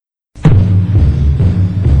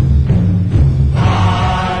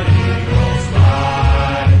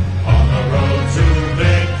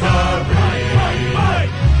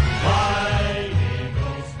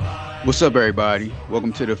What's up, everybody?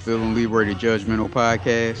 Welcome to the Phil and Leroy the Judgmental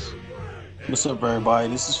Podcast, What's up, everybody?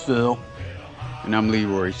 This is Phil. and I'm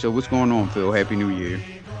Leroy. So, what's going on, Phil? Happy New Year.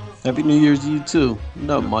 Happy New Year's to you too.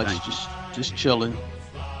 Not No, much, thank you. just chilling.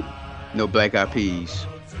 No Black Eyed Peas.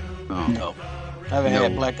 No, I haven't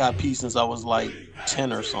had No, black eyed peas since I was like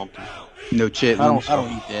 10 or something. no I don't chitlins. I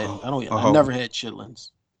don't eat that. I Hog, never had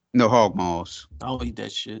chitlins. no hog maws. I don't eat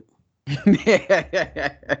that shit.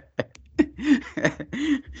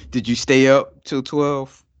 Did you stay up till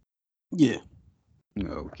 12? Yeah.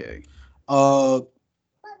 Okay. Uh,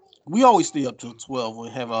 we always stay up till 12. We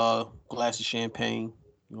have a glass of champagne.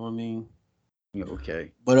 You know what I mean?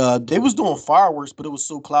 Okay. But they was doing fireworks, but it was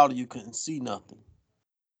so cloudy you couldn't see nothing.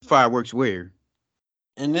 Fireworks where?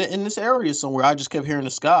 And in this area somewhere, I just kept hearing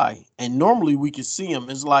the sky. And normally we could see them.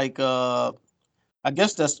 It's like I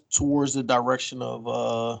guess that's towards the direction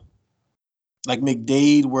of like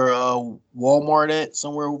McDade, where Walmart at,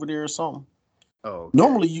 somewhere over there or something. Oh, okay.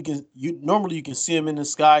 Normally you can see them in the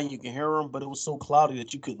sky and you can hear them, but it was so cloudy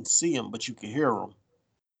that you couldn't see them, but you could hear them.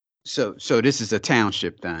 So this is a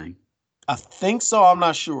township thing. I think so. I'm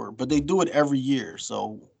not sure, but they do it every year.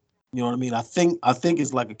 So you know what I mean. I think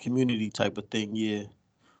it's like a community type of thing. Yeah.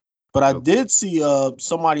 But I Okay. did see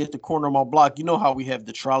somebody at the corner of my block. You know how we have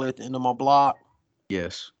the trolley at the end of my block?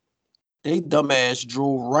 Yes. They dumbass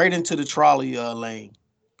drove right into the trolley lane.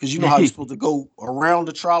 Cause you know how you're supposed to go around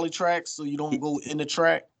the trolley tracks so you don't go in the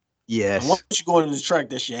track. And once Yes. you go into the track,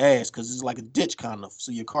 that's your ass because it's like a ditch kind of,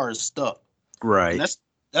 so your car is stuck. And Right.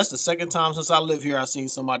 that's the second time since I live here I seen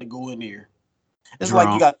somebody go in here. It's like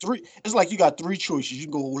you Drunk. got three. It's like you got three choices. You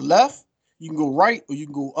can go left, you can go right, or you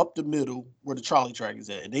can go up the middle where the trolley track is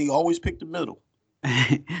at. And they always pick the middle.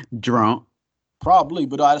 Drunk. Probably,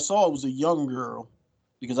 but I saw it was a young girl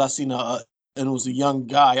because I seen and it was a young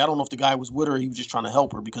guy. I don't know if the guy was with her. Or he was just trying to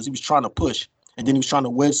help her because he was trying to push, and then he was trying to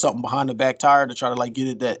wedge something behind the back tire to try to like get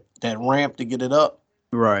it that ramp to get it up.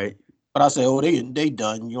 Right. But I said, oh, they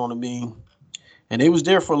done. You know what I mean? And they was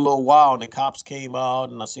there for a little while, and the cops came out,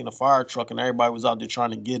 and I seen a fire truck, and everybody was out there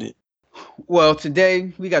trying to get it. Well,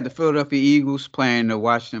 today we got the Philadelphia Eagles playing the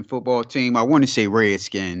Washington football team. I want to say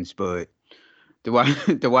Redskins, but the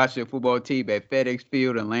Washington football team at FedEx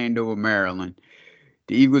Field in Landover, Maryland.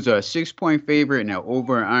 The Eagles are a 6-point favorite, and their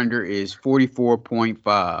over and under is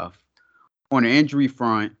 44.5. On the injury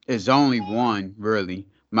front, it's only one, really.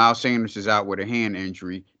 Miles Sanders is out with a hand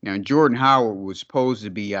injury. Now, Jordan Howard was supposed to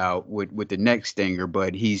be out with the neck stinger,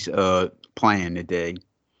 but he's playing today.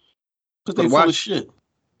 Because For they the full of Wash, shit.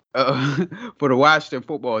 for the Washington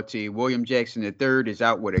football team, William Jackson III is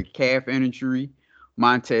out with a calf injury.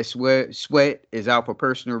 Montez Sweat is out for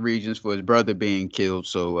personal reasons for his brother being killed.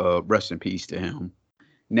 So rest in peace to him.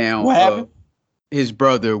 Now, What happened? his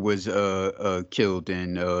brother was killed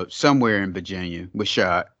in somewhere in Virginia, was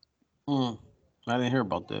shot. Mm, I didn't hear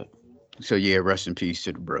about that. So yeah, rest in peace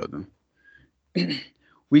to the brother.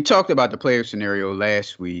 We talked about the player scenario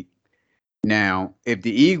last week. Now, if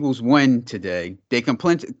the Eagles win today, they can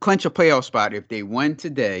clinch a playoff spot. If they win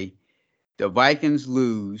today, the Vikings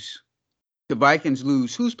lose. The Vikings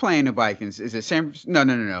lose. Who's playing the Vikings? Is it San? No,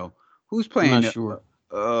 no, no, no. Who's I'm playing not the?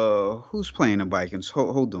 sure. Who's playing the Vikings?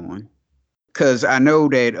 Hold on, because I know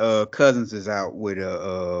that Cousins is out with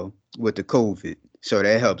the COVID, so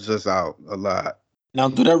that helps us out a lot. Now,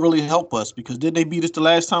 do that really help us? Because did they beat us the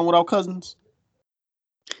last time without Cousins?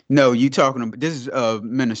 No, you talking about this is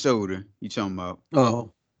Minnesota. You talking about?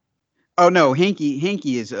 Oh, Oh no,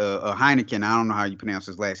 Hinky is a Heineken. I don't know how you pronounce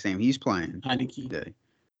his last name. He's playing Heineke. today.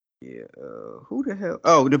 Yeah. Who the hell?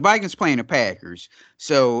 Oh, the Vikings playing the Packers.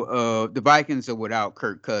 So the Vikings are without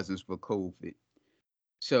Kirk Cousins for COVID.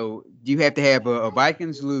 So you have to have a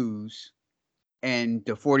Vikings lose and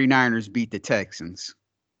the 49ers beat the Texans.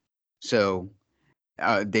 So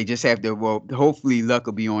they just have to, well, hopefully luck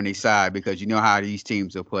will be on their side because you know how these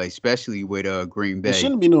teams will play, especially with Green It Bay.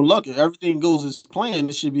 shouldn't be no luck. If everything goes as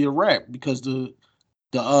planned, it should be a wrap because the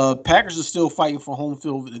Packers are still fighting for home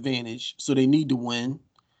field advantage, so they need to win.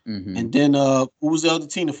 Hmm. And then what was the other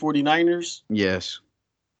team? The 49ers? Yes.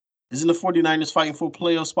 Isn't the 49ers fighting for a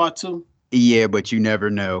playoff spot too? Yeah, but you never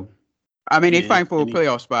know. I mean, they Yeah, fight for a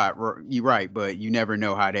playoff spot. You're right, but you never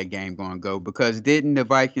know how that game going to go because didn't the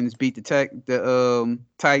Vikings beat the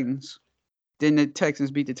Titans? Didn't the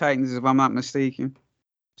Texans beat the Titans if I'm not mistaken?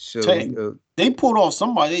 So they pulled off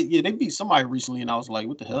somebody. Yeah, they beat somebody recently, and I was like,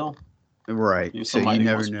 what the hell? right. It was So you somebody they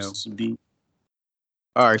never weren't know. supposed to beat.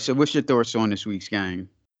 All right. So what's your thoughts on this week's game?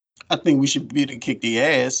 I think we should be able to kick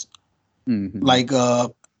their ass. Hmm. Like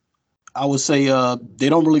I would say they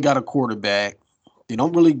don't really got a quarterback. They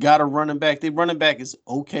don't really got a running back. Their running back is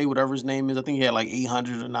okay, whatever his name is. I think he had like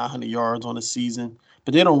 800 or 900 yards on the season.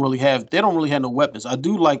 but they don't really have no weapons. I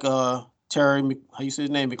do like Terry how you say his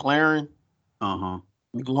name, Uh-huh.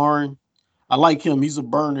 McLaurin. I like him. He's a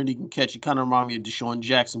burner. He can catch. He kind of remind me of Deshaun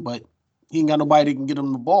Jackson, but he ain't got nobody that can get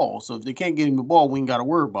him the ball. So if they can't get him the ball, we ain't got to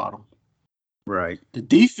worry about him. Right. The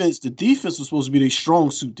defense was supposed to be their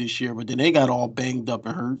strong suit this year, but then they got all banged up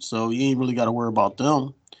and hurt, so you ain't really got to worry about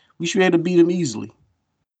them. We should be able to beat them easily.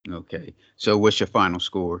 Okay. So what's your final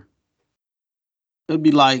score? It'd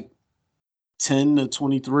be like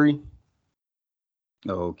 10-23.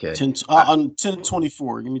 Okay. 10, I,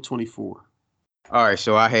 10-24. Give me 24. all right,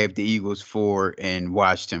 so I have the Eagles 4 and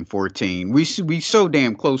Washington 14. We so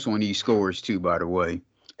damn close on these scores too, by the way.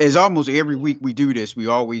 It's almost every week we do this, we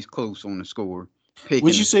always close on the score, What'd picking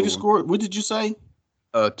you the say the score. score? What did you say?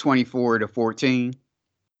 24 to 14.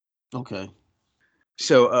 Okay.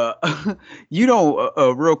 So you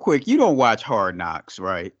don't real quick, you don't watch Hard Knocks,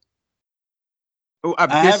 right? Oh, I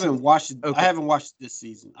this haven't watched it. I okay. haven't watched it this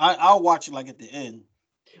season. I'll watch it like at the end.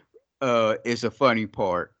 It's a funny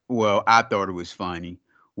part. Well, I thought it was funny.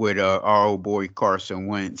 With our old boy Carson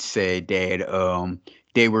Wentz said that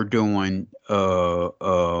they were doing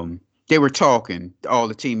they were talking. All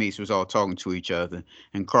the teammates was all talking to each other,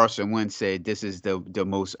 and Carson Wentz said this is the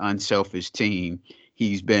most unselfish team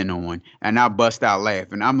he's been on, and I bust out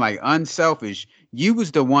laughing. I'm like, unselfish. You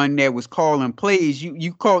was the one that was calling plays.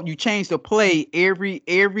 You changed the play every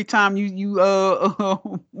time you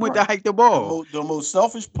went to Right. hike the ball. The most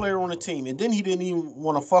selfish player on the team, and then he didn't even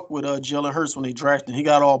want to fuck with Jalen Hurts when they drafted. He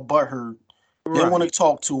got all butthurt. Didn't want to Right.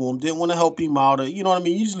 talk to him. Didn't want to help him out. You know what I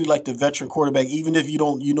mean? Usually, like the veteran quarterback, even if you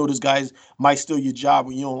don't, this guy's might steal your job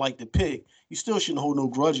when you don't like the pick. You still shouldn't hold no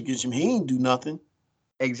grudge against him. He ain't do nothing.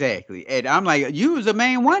 Exactly. And I'm like, you was the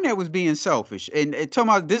main one that was being selfish. And talking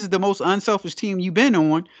about this is the most unselfish team you've been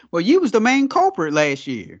on. Well, you was the main culprit last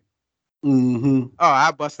year. Mm-hmm. Oh,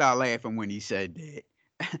 I bust out laughing when he said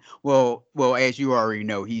that. Well, as you already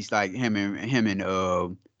know, he's like him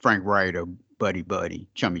and Frank Wright are buddy,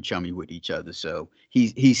 chummy with each other. So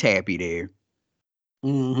he's happy there.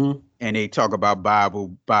 Mm-hmm. And they talk about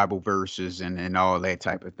Bible verses and all that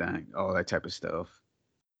type of thing, all that type of stuff.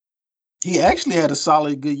 He actually had a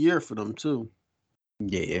solid good year for them too.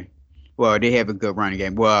 Yeah. Well, they have a good running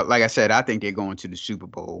game. Well, like I said, I think they're going to the Super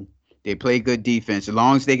Bowl. They play good defense. As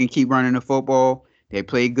long as they can keep running the football, they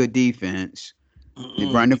play good defense. They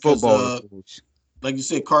run the Because football, of course. like you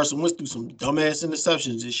said, Carson went through some dumbass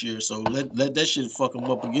interceptions this year. So let that shit fuck him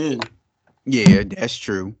up again. Yeah, that's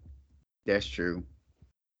true. That's true.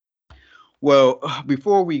 Well,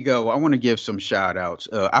 before we go, I want to give some shout outs.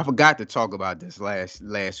 I forgot to talk about this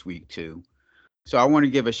last week too. So I want to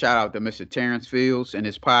give a shout out to Mr. Terrence Fields and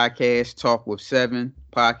his podcast, Talk with Seven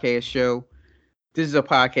podcast show. This is a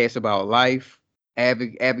podcast about life,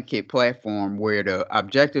 advocate platform where the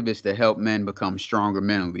objective is to help men become stronger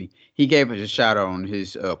mentally. He gave us a shout out on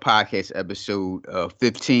his podcast episode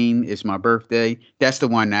 15. It's my birthday. That's the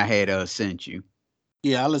one I had sent you.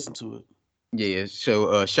 Yeah, I listened to it. Yeah,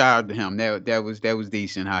 so shout out to him. That was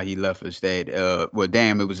decent how he left us that. Well,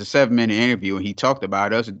 damn, it was a 7 minute interview and he talked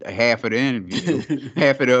about us half of the interview,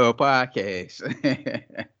 half of the podcast.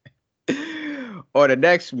 Or the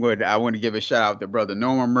next one, I want to give a shout out to brother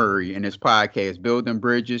Norman Murray and his podcast, Building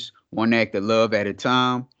Bridges, One Act of Love at a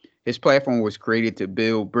Time. His platform was created to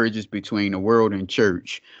build bridges between the world and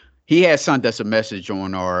church. He has sent us a message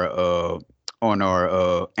on our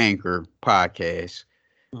Anchor podcast.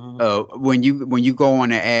 Mhm. When you go on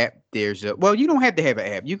the app, there's a well, you don't have to have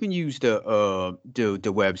an app. You can use the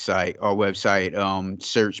website, our website,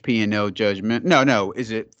 search P&L Judgment. No,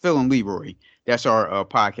 is it Phil and Leroy? That's our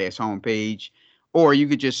podcast homepage. Or you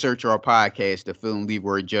could just search our podcast, the Phil and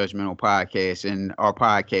Leroy Judgmental Podcast, and our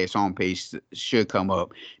podcast homepage should come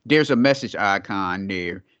up. There's a message icon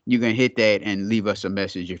there. You can hit that and leave us a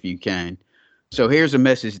message if you can. So here's a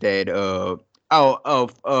message that of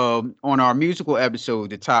on our musical episode,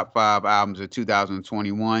 the top 5 albums of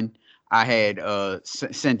 2021. I had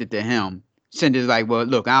sent it to him. Sent it like, well,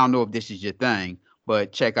 look, I don't know if this is your thing,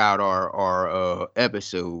 but check out our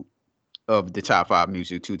episode of the top 5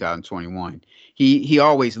 music 2021. He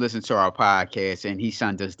always listens to our podcast and he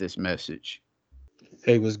sent us this message.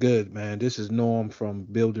 Hey, what's good, man? This is Norm from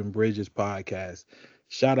Building Bridges Podcast.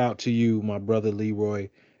 Shout out to you, my brother Leroy.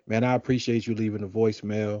 Man, I appreciate you leaving a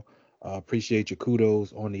voicemail. Appreciate your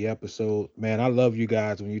kudos on the episode. Man, I love you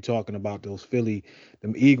guys when you're talking about those them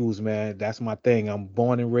Eagles, man. That's my thing. I'm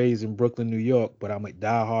born and raised in Brooklyn, New York, but I'm a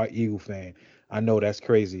diehard Eagle fan. I know that's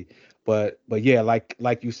crazy. But yeah, like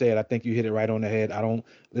you said, I think you hit it right on the head. I don't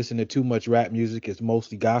listen to too much rap music. It's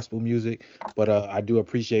mostly gospel music. But I do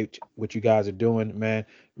appreciate what you guys are doing, man.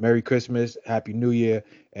 Merry Christmas, Happy New Year,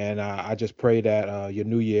 and I just pray that your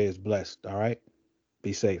New Year is blessed. All right,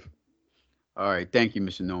 be safe. All right, thank you,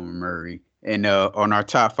 Mr. Norman Murray. And on our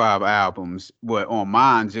top five albums, well, on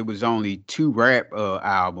mine's it was only two rap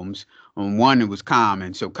albums. On one it was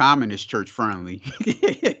Common, so Common is church friendly.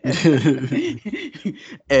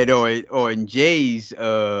 And on Jay's,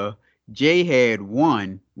 Jay had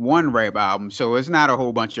one rap album, so it's not a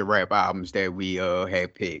whole bunch of rap albums that we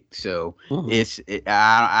had picked. So Mhm.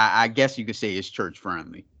 I guess you could say it's church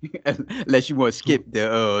friendly, unless you want to skip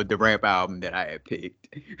the rap album that I had picked.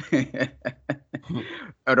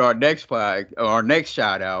 At our next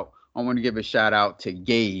shout out, I want to give a shout out to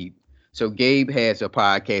Gabe. So Gabe has a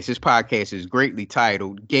podcast. His podcast is greatly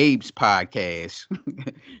titled Gabe's Podcast.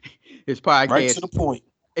 His Right to the podcast, point.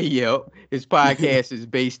 yep, his podcast is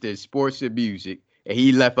based in sports and music, and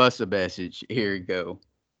he left us a message. Here we go.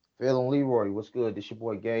 Phil and Leroy, what's good? This your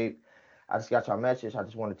boy Gabe. I just got your message. I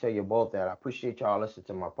just want to tell you both that I appreciate y'all listening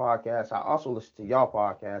to my podcast. I also listen to y'all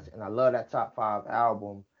podcast, and I love that top five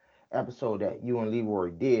album episode that you and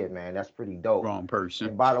Leroy did, man. That's pretty dope. Wrong person.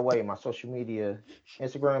 And by the way, my social media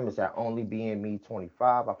Instagram is at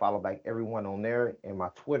onlybeingme25. I follow back everyone on there, and my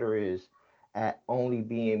Twitter is at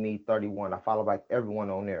onlybeingme31. I follow back everyone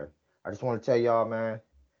on there. I just want to tell y'all, man,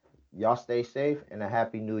 y'all stay safe and a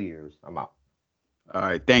happy New Year's. I'm out. All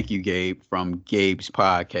right, thank you, Gabe, from Gabe's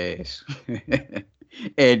podcast.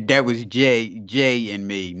 And that was Jay and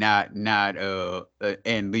me, not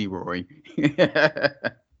and Leroy.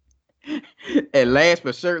 And last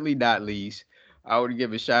but certainly not least, I would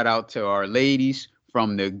give a shout out to our ladies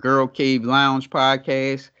from the Girl Cave Lounge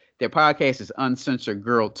podcast. Their podcast is Uncensored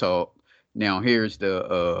Girl Talk. Now here's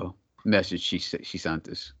the message she sent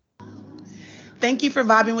us. Thank you for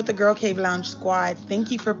vibing with the Girl Cave Lounge squad. Thank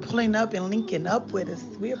you for pulling up and linking up with us.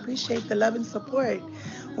 We appreciate the love and support.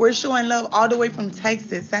 We're showing love all the way from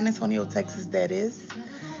Texas, San Antonio, Texas, that is.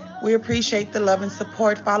 We appreciate the love and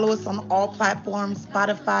support. Follow us on all platforms,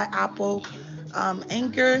 Spotify, Apple,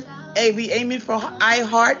 Anchor. Hey, we aiming for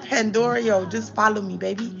iHeart, Pandora. Yo, just follow me,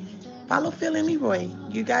 baby. Follow Phil and Leroy.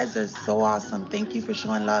 You guys are so awesome. Thank you for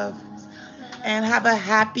showing love. And have a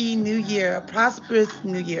happy new year, a prosperous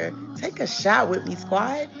new year. Take a shot with me,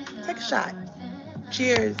 squad. Take a shot.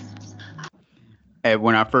 Cheers. And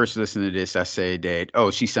when I first listened to this, I said that,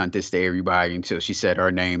 oh, she sent this to everybody until she said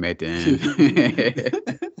her name at the end.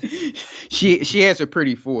 She has a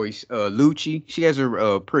pretty voice, Lucci. She has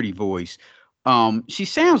a pretty voice. She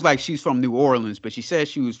sounds like she's from New Orleans, but she says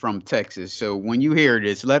she was from Texas. So when you hear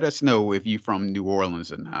this, let us know if you're from New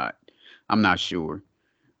Orleans or not. I'm not sure.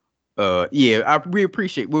 Yeah, we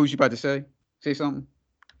appreciate. What was you about to say? Say something?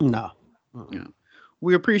 No. Yeah.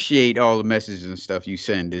 We appreciate all the messages and stuff you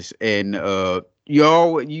send us, and you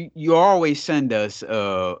always send us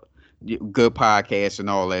good podcasts and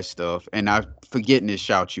all that stuff, and I'm forgetting to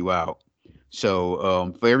shout you out.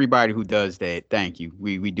 So for everybody who does that, thank you.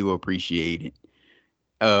 We do appreciate it.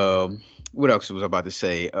 What else was I about to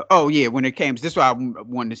say? Oh yeah, when it came, this is what I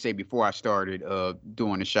wanted to say before I started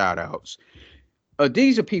doing the shout outs.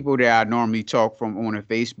 These are people that I normally talk from on a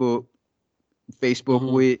Facebook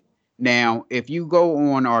Mhm. with. Now, if you go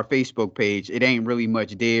on our Facebook page, it ain't really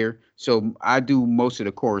much there. So I do most of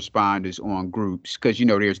the correspondence on groups because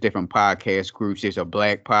there's different podcast groups. There's a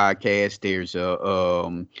black podcast, there's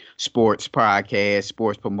a sports podcast,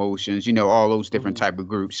 sports promotions, all those different Mhm. type of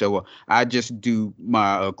groups. So I just do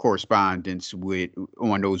my correspondence with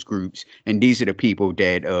on those groups, and these are the people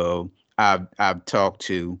that I've talked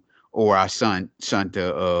to or I sent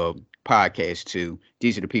the podcast to.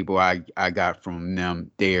 These are the people I got from them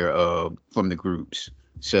there from the groups.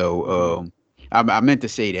 So Mhm. I meant to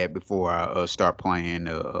say that before I start playing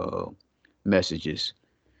messages.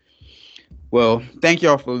 Well, thank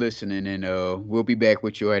y'all for listening, and we'll be back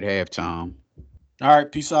with you at halftime. All right.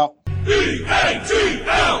 Peace out.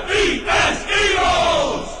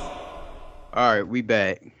 All right, we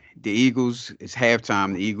back. The Eagles, it's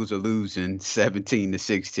halftime. The Eagles are losing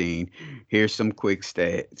 17-16. Here's some quick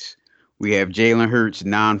stats. We have Jalen Hurts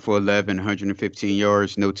 9 for 11, 115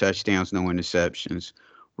 yards, no touchdowns, no interceptions.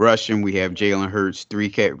 Rushing, we have Jalen Hurts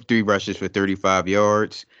three rushes for 35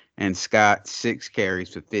 yards, and Scott 6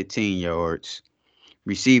 carries for 15 yards.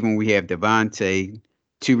 Receiving, we have Devontae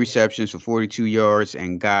 2 receptions for 42 yards,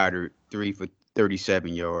 and Goddard 3 for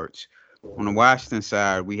 37 yards. On the Washington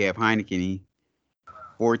side, we have Heineken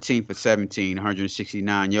 14 for 17,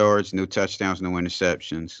 169 yards, no touchdowns, no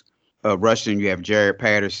interceptions. Rushing, you have Jared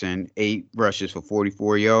Patterson, 8 rushes for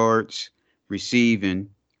 44 yards. Receiving,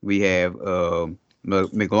 We have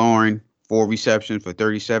McLaurin, 4 receptions for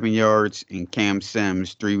 37 yards, and Cam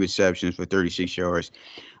Sims, 3 receptions for 36 yards.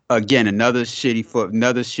 Again, another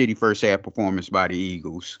shitty first half performance by the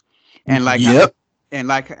Eagles. And like I, Yep. and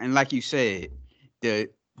like you said, the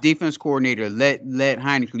defense coordinator let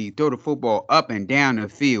Heineke throw the football up and down the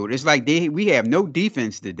field. It's like we have no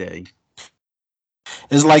defense today.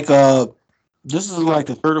 It's like this is like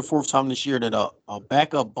the third or fourth time this year that a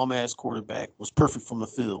backup bum ass quarterback was perfect from the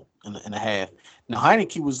field in a half. Now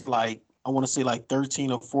Heineke was like, I want to say like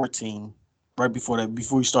 13 or 14 right before that,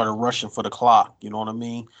 before he started rushing for the clock. You know what I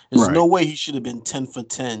mean? There's Right. no way he should have been 10 for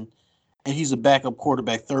 10, and he's a backup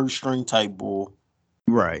quarterback, third string type bull.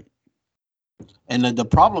 Right. And the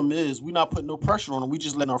problem is we're not putting no pressure on him. We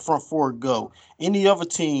just letting our front four go. Any other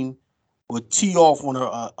team would tee off on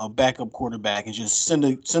a backup quarterback and just send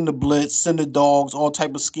a blitz, send the dogs, all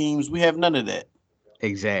type of schemes. We have none of that.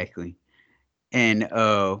 Exactly. And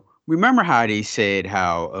remember how they said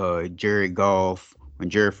how Jared Goff, when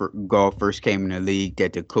Goff first came in the league,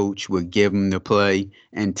 that the coach would give him the play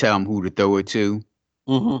and tell him who to throw it to.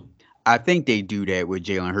 Mm-hmm. I think they do that with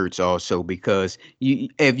Jalen Hurts also because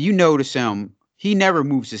if you notice him, he never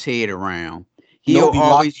moves his head around. He'll Nope,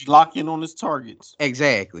 always he lock in on his targets.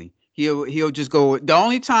 exactly. He'll just go. The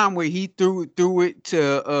only time where he threw it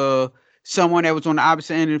to someone that was on the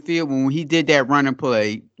opposite end of the field when he did that running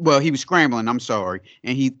play. Well, he was scrambling. I'm sorry,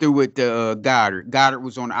 and he threw it to Goddard. Goddard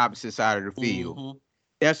was on the opposite side of the field. Mm-hmm.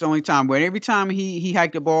 That's the only time. But every time he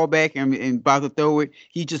hiked the ball back and about to throw it,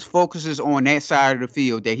 he just focuses on that side of the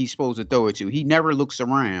field that he's supposed to throw it to. He never looks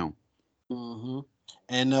around. Mm-hmm.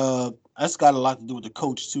 And that's got a lot to do with the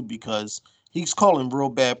coach too, because he's calling real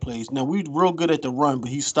bad plays. Now we're real good at the run,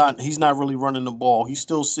 but he's not really running the ball. He's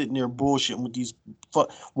still sitting there bullshitting with these.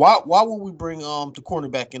 Why would we bring the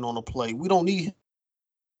cornerback in on a play? We don't need him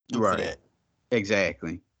for Right. that.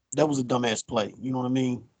 Exactly. That was a dumbass play. You know what I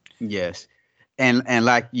mean? Yes. And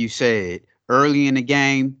like you said, early in the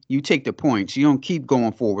game, you take the points. You don't keep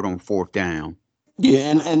going forward on fourth down.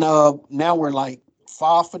 Yeah, and now we're like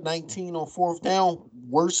 5 for 19 on fourth down,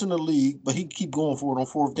 worse in the league, but he keep going for it on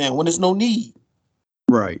fourth down when there's no need.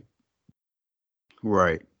 Right.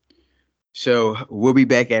 Right. So we'll be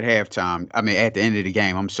back at halftime. I mean, at the end of the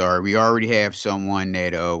game. I'm sorry. We already have someone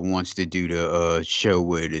that wants to do the show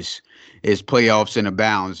with us. It's playoffs in a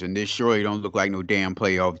balance, and this surely don't look like no damn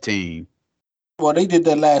playoff team. Well, they did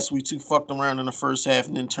that last week too, fucked around in the first half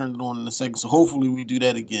and then turned it on in the second. So hopefully we do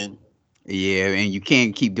that again. Yeah, and you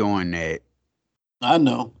can't keep doing that. I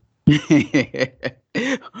know.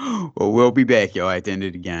 Well, we'll be back, y'all, at the end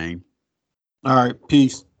of the game. All right,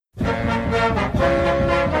 peace.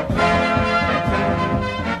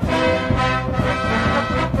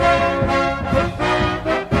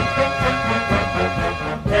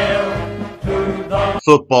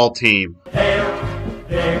 Football team.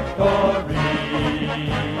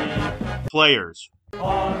 Players.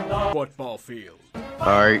 Football field.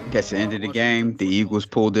 All right, that's the end of the game. The Eagles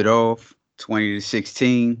pulled it off,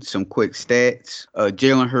 20-16. Some quick stats.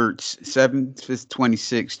 Jalen Hurts, 7 for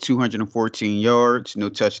 26, 214 yards, no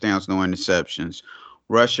touchdowns, no interceptions.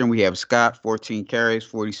 Rushing, we have Scott, 14 carries,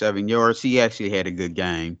 47 yards. He actually had a good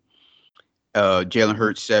game. Jalen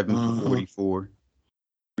Hurts, 7 for 44.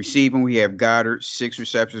 Receiving, we have Goddard, 6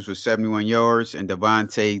 receptions for 71 yards, and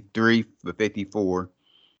Devontae, 3 for 54.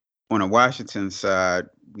 On the Washington side,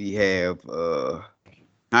 we have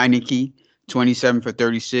Heineke, 27 for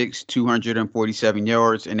 36, 247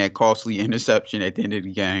 yards, and that costly interception at the end of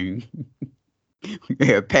the game. We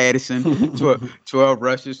have Patterson, 12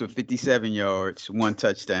 rushes for 57 yards, 1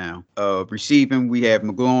 touchdown. Receiving, we have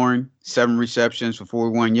McLaurin, 7 receptions for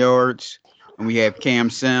 41 yards, and we have Cam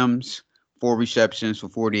Sims, 4 receptions for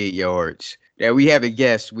 48 yards. Now we have a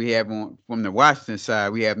guest. We have on from the Washington side.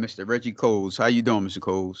 We have Mr. Reggie Coles. How you doing, Mr.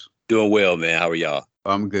 Coles? Doing well, man. How are y'all?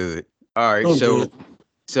 I'm good. All right. I'm good.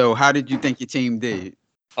 So how did you think your team did?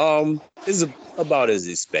 It's about as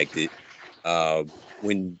expected.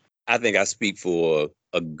 When I think I speak for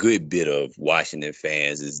a good bit of Washington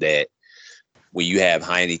fans is that when you have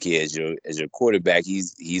Heineke as your quarterback,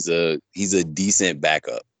 he's a decent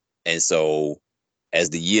backup, and so as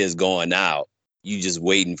the year's going out, you just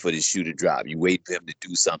waiting for the shoe to drop. You wait for him to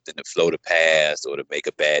do something to float a pass or to make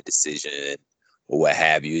a bad decision or what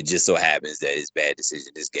have you. It just so happens that his bad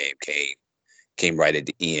decision this game came right at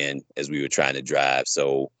the end as we were trying to drive.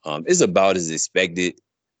 So it's about as expected.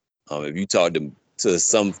 If you talk to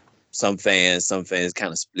some fans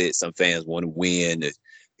kind of split. Some fans want to win, to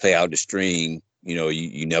play out the string. You know,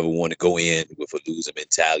 you never want to go in with a loser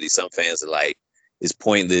mentality. Some fans are like, it's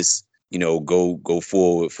pointless. You know, go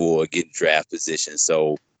forward for getting draft position.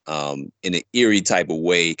 So in an eerie type of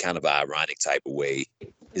way, kind of an ironic type of way.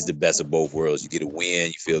 It's the best of both worlds. You get a win,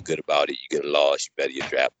 you feel good about it. You get a loss, you better your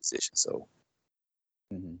draft position. So,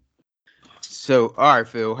 Mhm. So, all right,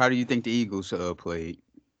 Phil, how do you think the Eagles played?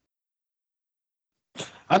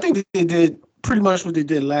 I think they did pretty much what they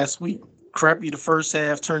did last week. Crappy the first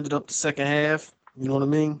half, turned it up the second half. You know what I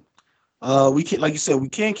mean? We can't, like you said, we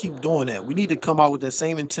can't keep doing that. We need to come out with that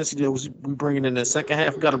same intensity that was we bringing in the second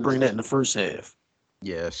half. We got to bring that in the first half.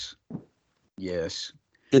 Yes. Yes.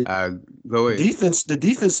 The Go ahead. the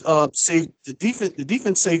defense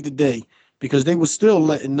saved the day because they were still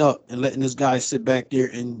letting up and letting this guy sit back there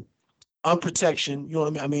and unprotection. You know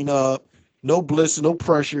what I mean? No bliss, no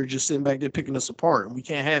pressure, just sitting back there picking us apart, and we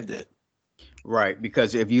can't have that. Right,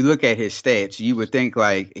 because if you look at his stats, you would think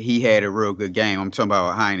like he had a real good game. I'm talking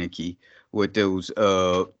about Heineke with those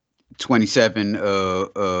 27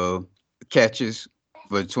 catches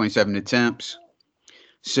for 27 attempts.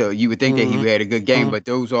 So you would think that he Mm-hmm. had a good game, but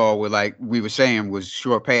those all were like we were saying was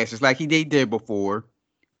short passes, like he did before.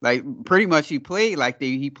 Like pretty much he played like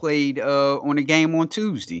he played on the game on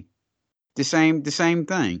Tuesday. The same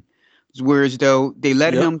thing. Whereas though they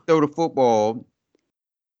let Yep. him throw the football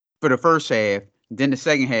for the first half, then the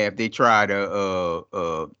second half they try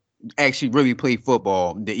to actually really play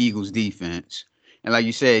football. The Eagles defense, and like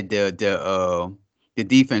you said, the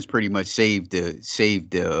defense pretty much saved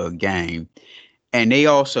the game. And they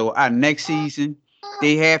also next season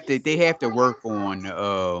they have to work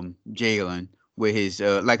on Jalen with his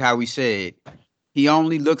like how we said he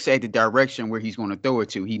only looks at the direction where he's going to throw it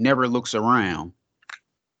to. He never looks around.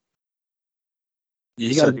 Yeah,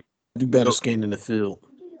 you got So to do better so scanning the field.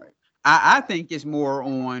 I think it's more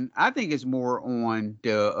on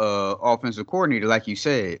the offensive coordinator, like you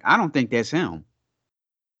said. I don't think that's him.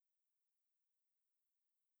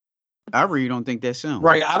 I really don't think that's him.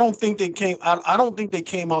 Right. I don't think they came. I don't think they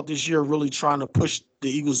came out this year really trying to push the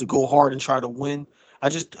Eagles to go hard and try to win. I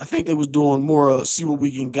think they was doing more see what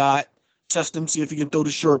we can got, test him, see if he can throw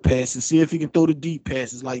the short passes, see if he can throw the deep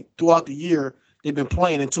passes. Like throughout the year, they've been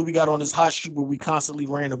playing until we got on this hot streak where we constantly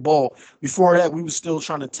ran the ball. Before that, we was still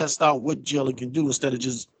trying to test out what Jalen can do instead of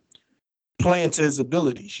just playing to his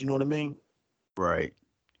abilities. You know what I mean? Right.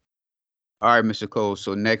 All right, Mr. Cole.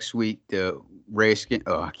 So next week the Redskins.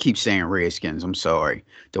 Oh, I keep saying Redskins. I'm sorry.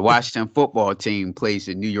 The Washington football team plays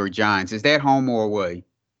the New York Giants. Is that home or away?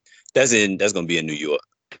 that's going to be in New York.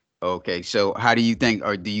 Okay. So how do you think,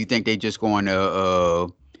 or do you think they just going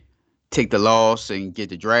to take the loss and get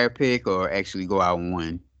the draft pick, or actually go out and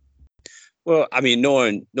win? Well, I mean,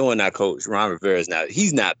 knowing our coach Ron Rivera is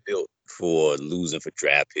he's not built for losing for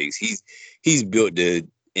draft picks. He's built to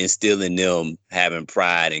instill in them having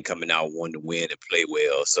pride and coming out wanting to win and play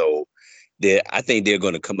well. So I think they're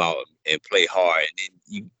going to come out and play hard, and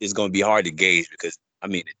then it's going to be hard to gauge because I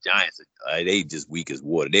mean the Giants they just weak as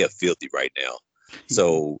water. They're filthy right now.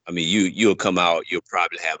 So I mean you'll come out, you'll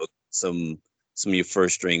probably have some of your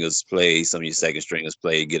first stringers play, some of your second stringers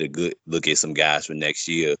play, get a good look at some guys for next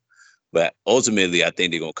year. But ultimately, I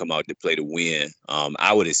think they're gonna come out to play to win.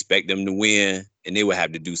 I would expect them to win, and they would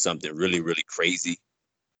have to do something really, really crazy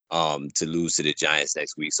to lose to the Giants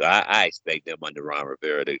next week. So I expect them under Ron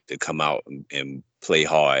Rivera to come out and play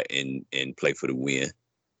hard and play for the win.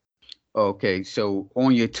 Okay, so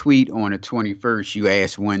on your tweet on the 21st, you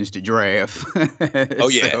asked when's the draft. Oh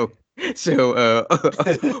yeah.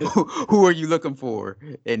 Who are you looking for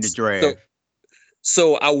in the draft?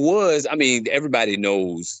 So I mean, everybody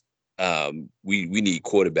knows we need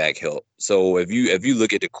quarterback help. So if you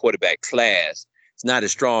look at the quarterback class, it's not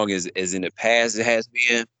as strong as in the past it has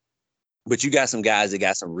been. But you got some guys that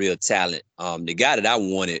got some real talent. The guy that I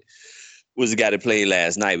wanted was the guy that played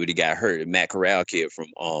last night, but he got hurt. The Matt Corral kid from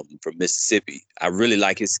Mississippi. I really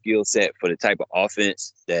like his skill set for the type of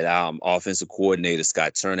offense that offensive coordinator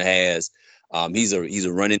Scott Turner has. He's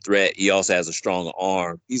a running threat. He also has a stronger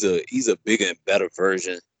arm. He's a bigger and better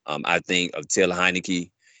version, I think, of Taylor Heineke.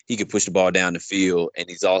 He can push the ball down the field, and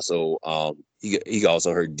he's also he can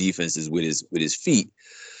also hurt defenses with his feet.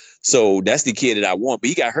 So that's the kid that I want. But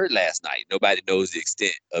he got hurt last night. Nobody knows the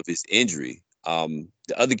extent of his injury. The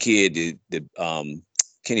other kid, the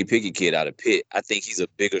Kenny Pickett kid out of Pitt, I think he's a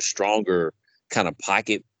bigger, stronger kind of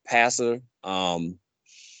pocket passer. I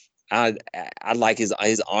like his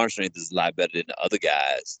arm strength is a lot better than the other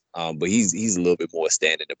guys. But he's a little bit more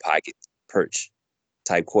stand in the pocket perch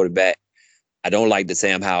type quarterback. I don't like the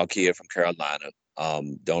Sam Howell kid from Carolina.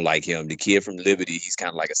 Don't like him. The kid from Liberty, he's kind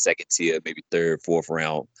of like a second tier, maybe third, fourth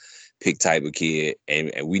round pick type of kid,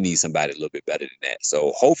 and we need somebody a little bit better than that.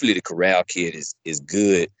 So hopefully the Corral kid is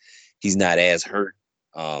good. He's not as hurt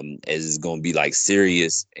as it's going to be like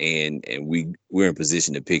serious, and we're in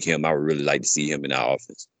position to pick him. I would really like to see him in our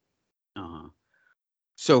offense. Uh-huh.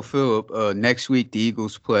 So, Philip, next week the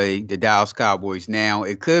Eagles play the Dallas Cowboys. Now,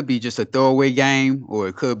 it could be just a throwaway game, or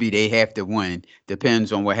it could be they have to win.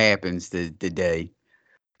 Depends on what happens the day.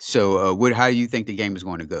 So, how do you think the game is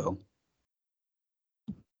going to go?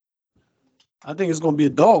 I think it's going to be a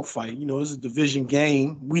dogfight. You know, it's a division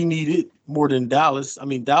game. We need it more than Dallas. I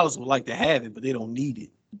mean, Dallas would like to have it, but they don't need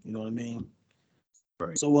it. You know what I mean?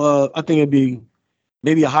 Right. So I think it'd be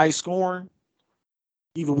maybe a high scoring.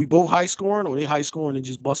 Either we both high scoring or they high scoring and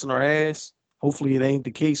just busting our ass. Hopefully it ain't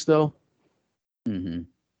the case though. Mm-hmm.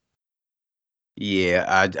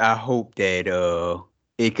 Yeah, I hope that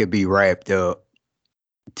it could be wrapped up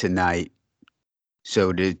tonight,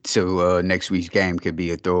 so next week's game could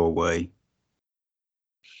be a throwaway.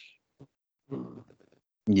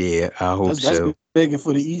 Yeah, I hope That's so. begging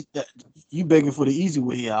for the easy. You begging for the easy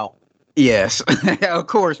way out. Yes, of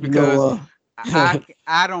course, You because know,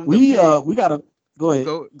 I don't we depend. gotta go ahead.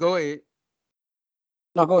 Go ahead.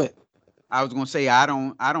 No, go ahead. I was gonna say I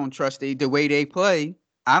don't trust the way they play.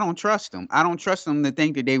 I don't trust them. I don't trust them to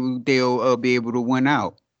think that they'll be able to win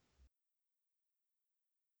out.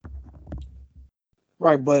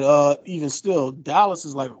 Right, but even still, Dallas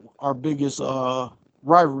is like our biggest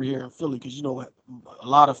rivalry here in Philly because you know a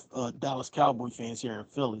lot of Dallas Cowboy fans here in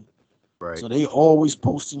Philly. Right. So they always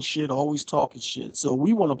posting shit, always talking shit. So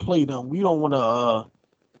we want to play them. We don't want to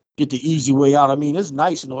get the easy way out. I mean, it's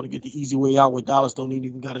nice in order to get the easy way out where Dallas don't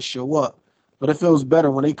even got to show up. But it feels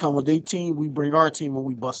better when they come with their team. We bring our team and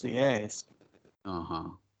we bust their ass. Uh-huh.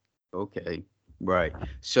 Okay. Right.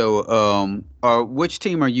 So, which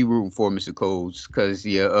team are you rooting for, Mr. Coles? Because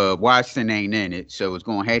Washington ain't in it, so it's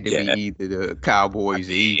gonna have to be Yeah, either the Cowboys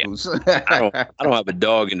or Eagles. I don't have a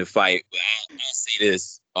dog in the fight. But I'll say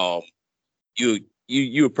this: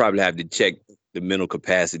 you would probably have to check the mental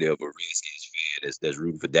capacity of a Redskins fan that's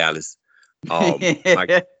rooting for Dallas.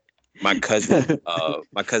 My my cousin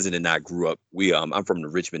and I grew up. I'm from the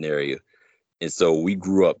Richmond area, and so we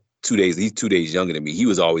grew up 2 days. He's 2 days younger than me. He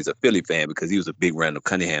was always a Philly fan because he was a big Randall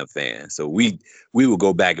Cunningham fan. So we would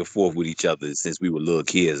go back and forth with each other since we were little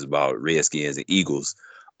kids about Redskins and Eagles.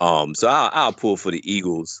 So I'll pull for the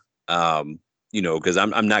Eagles. Because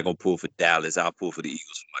I'm not gonna pull for Dallas. I'll pull for the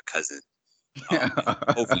Eagles for my cousin.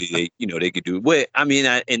 Hopefully they could do it. But I mean,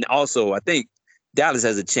 and also I think Dallas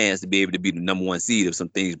has a chance to be able to be the number one seed if some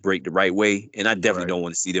things break the right way. And I definitely Right. don't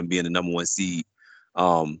want to see them being the number one seed.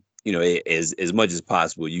 As much as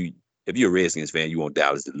possible. If you're a Redskins fan, you want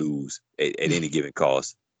Dallas to lose at any given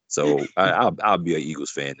cost. So I'll be an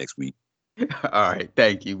Eagles fan next week. All right.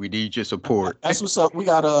 Thank you. We need your support. That's what's up. We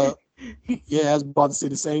got yeah, I was about to say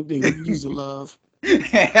the same thing. We can use the love.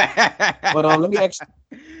 But let me ask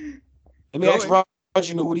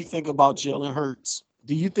Roger, what do you think about Jalen Hurts?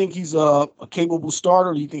 Do you think he's a capable starter,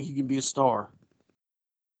 or do you think he can be a star?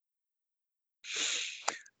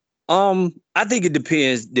 I think it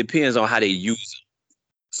depends on how they use him.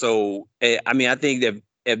 So I mean, I think that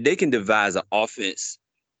if they can devise an offense,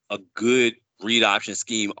 a good read option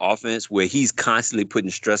scheme offense where he's constantly putting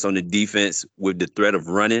stress on the defense with the threat of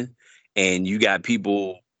running, and you got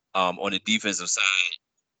people on the defensive side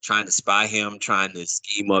trying to spy him, trying to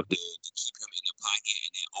scheme up to keep him in the pocket,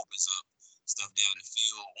 and it opens up stuff down the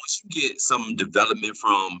field. Once you get some development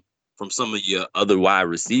from some of your other wide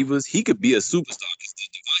receivers, he could be a superstar because the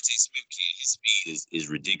Devontae Smith kid, his speed is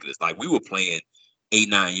ridiculous. Like we were playing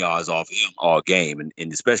 8-9 yards off him all game,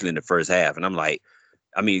 and especially in the first half. And I'm like,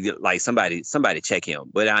 I mean, like somebody check him.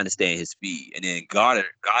 But I understand his speed. And then Goddard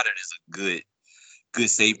is a good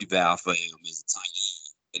safety valve for him as a tight end.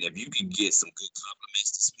 And if you can get some good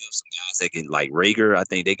compliments to Smith, some guys that can like Rager, I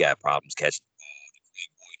think they got problems catching the ball. The great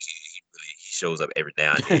boy kid, he shows up every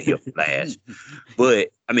now and then. He'll flash. But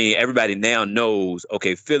I mean, everybody now knows.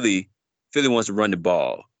 Okay, Philly wants to run the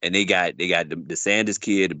ball, and they got the Sanders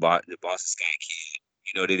kid, the Boston Scott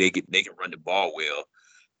kid. They can run the ball well.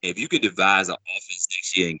 If you could devise an offense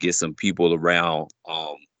next year and get some people around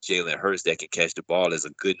Jalen Hurts that can catch the ball as a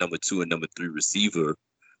good number 2 and number 3 receiver,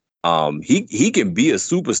 he can be a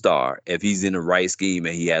superstar if he's in the right scheme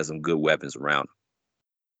and he has some good weapons around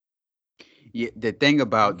him. Yeah, the thing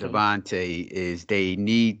about Devontae is they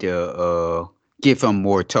need to give him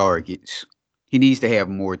more targets. He needs to have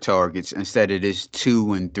more targets instead of this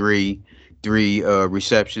 2 and 3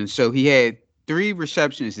 receptions. So he had 3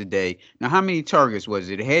 receptions today. Now, how many targets was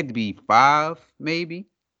it? It had to be 5, maybe.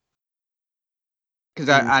 Because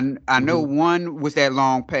I know one was that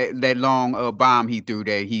long bomb he threw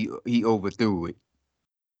that he overthrew it.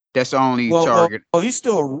 That's the only target. Well, he's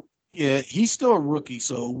still Yeah, he's still a rookie,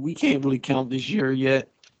 so we can't really count this year yet.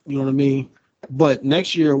 You know what I mean? But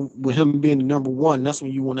next year, with him being the number one, that's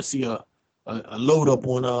when you want to see a load up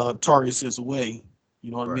on targets his way.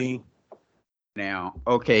 You know what I Right. mean?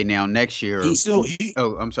 Now next year. He's still he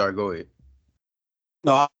Oh, I'm sorry. Go ahead.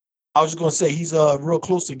 no. I was just gonna say he's real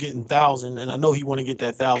close to getting 1,000, and I know he want to get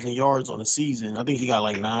that 1,000 yards on the season. I think he got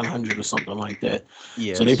like 900 or something like that.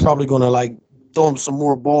 So they Yes. probably gonna like throw him some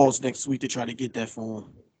more balls next week to try to get that for him.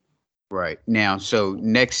 Right now, so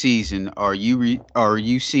next season, are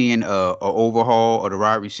you seeing a overhaul of the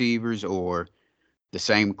wide receivers or the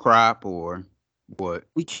same crop or what?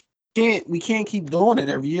 We we can't keep doing it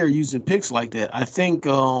every year using picks like that. I think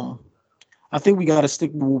we got to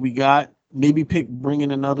stick with what we got. Maybe bring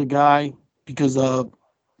in another guy because the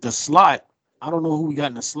slot. I don't know who we got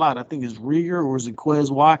in the slot. I think it's Rieger or is it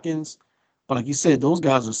Quez Watkins. But like you said, those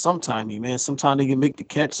guys are sometimey, man. Sometimes they can make the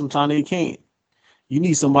catch, sometimes they can't. You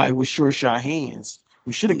need somebody with sure shot hands.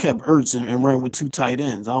 We should have Mm, kept Ertz and ran with two tight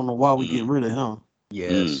ends. I don't know why we get mm, rid of him. mm,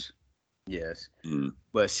 Yes, yes. mm.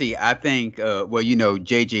 But see, I think well,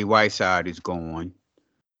 JJ Whiteside is gone.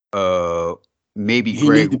 Uh, maybe He need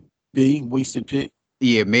Greg. to be wasted pick.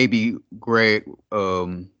 Yeah, maybe Greg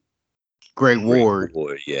Great Ward.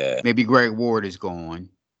 boy, yeah. Maybe Greg Ward is gone.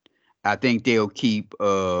 I think they'll keep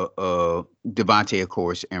Devontae, of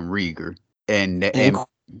course, and Rieger and And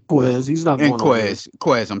Quez, he's not going nowhere.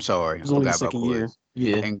 Quez. I'm sorry, I It's only forgot his about second year. Quez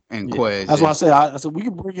Yeah, and yeah. Quez That's why I and said I said we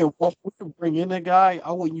can bring in that guy.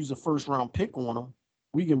 I wouldn't use a first round pick on him.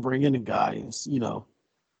 We can bring in a guy and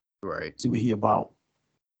right, see what he about.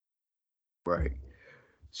 right.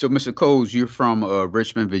 So, Mr. Coles, you're from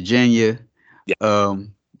Richmond, Virginia. Yeah.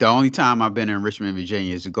 The only time I've been in Richmond,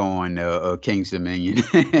 Virginia is going King's Dominion.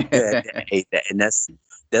 Yeah, and that's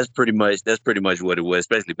pretty much what it was,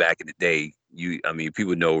 especially back in the day. I mean,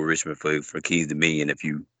 people know Richmond for Keys Dominion. If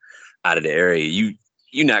you out of the area,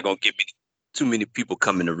 you're not gonna get too many people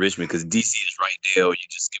coming to Richmond because DC is right there. Or you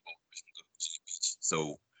just skip over Richmond, go to Virginia Beach.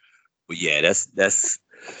 So, but yeah,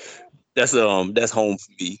 that's home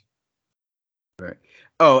for me. Right.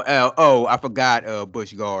 Oh, I forgot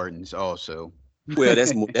Busch Gardens also. Well,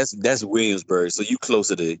 that's Williamsburg. So you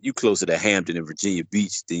closer to Hampton and Virginia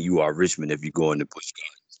Beach than you are Richmond if you go into Busch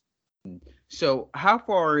So, how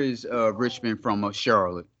far is Richmond from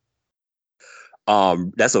Charlotte?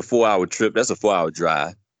 That's a 4 hour trip. That's a 4 hour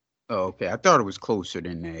drive. Oh, okay. I thought it was closer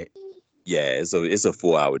than that. Yeah, it's a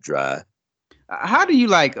 4 hour drive. How do you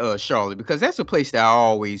like Charlotte? Because that's a place that I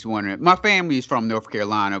always wanted. My family is from North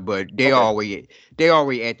Carolina, but Okay. they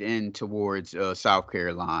always at the end towards South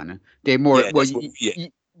Carolina. They more Yeah, well. that's what. Yeah,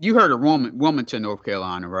 You heard of Wilmington, North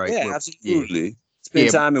Carolina, right? yeah, Yeah, absolutely. Spend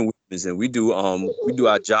yeah, time in Wilmington. We do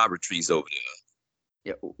our job retreats over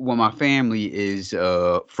yeah. Well, my family is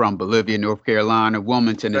from Bolivia, North Carolina.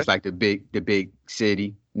 Wilmington there. is like the big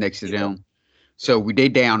city next to Yeah. them. So they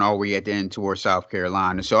down all the way at the end towards South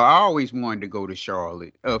Carolina. So I always wanted to go to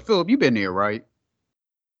Charlotte. Philip, you been there, right?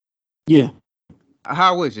 Yeah,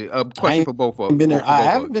 How is it? A I question for both ain't of been there. for I both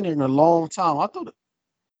of haven't been there in a long time. I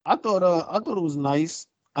thought it was nice.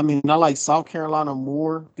 I mean, I like South Carolina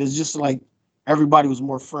more because just like everybody was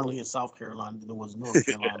more friendly in South Carolina than it was North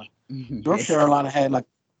Carolina. you. North Carolina had like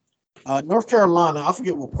North Carolina, I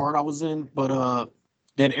forget what part I was in, but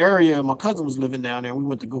that area, my cousin was living down there. We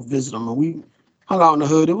went to go visit him, and we hung out in the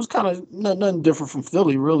hood. It was kind of nothing different from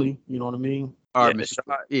Philly, really. You know what I mean? All Yeah, right, Mr.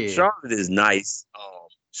 Yeah, Charlotte is nice.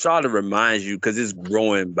 Charlotte reminds you because it's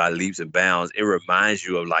growing by leaps and bounds. It reminds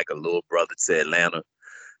you of like a little brother to Atlanta.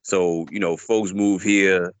 So folks move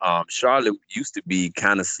here. Charlotte used to be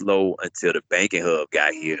kind of slow until the banking hub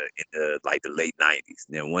got here in the late '90s.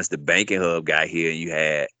 Then once the banking hub got here, you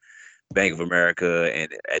had Bank of America,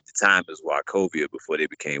 and at the time it was Wachovia before they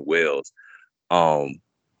became Wells. Um,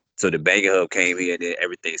 so the banking hub came here, and then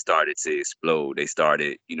everything started to explode. They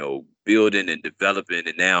started, building and developing,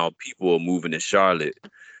 and now people are moving to Charlotte.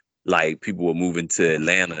 Like people were moving to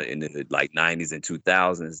Atlanta in the like '90s and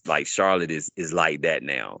 2000s. Like Charlotte is like that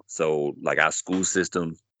now. So like our school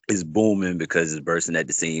system is booming because it's bursting at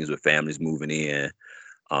the seams with families moving in.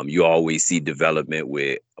 You always see development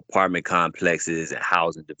with apartment complexes and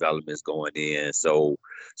housing developments going in. So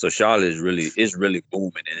Charlotte is really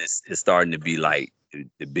booming, and it's starting to be like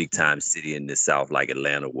the big time city in the South, like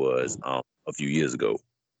Atlanta was a few years ago.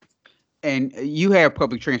 and you have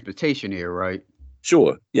public transportation here, right?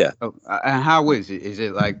 Sure, yeah, Oh, and how is it? Is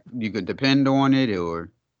it like you could depend on it,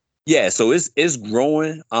 or yeah. So it's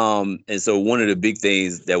growing. And so one of the big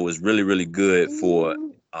things that was really really good for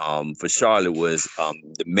Charlotte was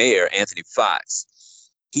the mayor Anthony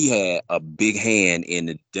Fox. he had a big hand in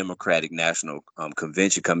the Democratic National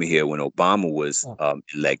Convention coming here when Obama was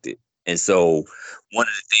elected. And so one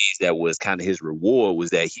of the things that was kind of his reward was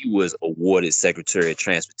that he was awarded Secretary of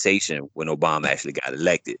Transportation when Obama actually got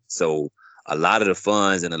elected. So a lot of the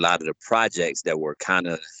funds and a lot of the projects that were kind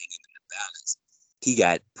of hanging in the balance, he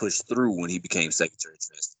got pushed through when he became Secretary of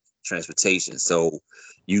Transportation. So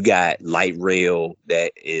you got light rail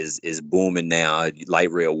that is booming now. Light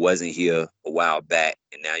rail wasn't here a while back,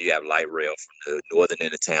 and now you have light rail from the northern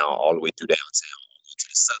end of town all the way through downtown, all the way to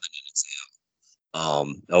the southern end of town.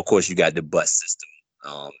 Of course, you got the bus system,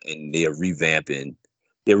 and they're revamping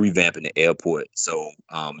the airport. So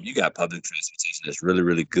you got public transportation that's really,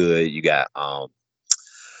 really good. You got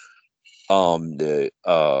the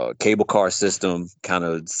cable car system, kind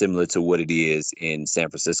of similar to what it is in San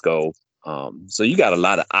Francisco. So you got a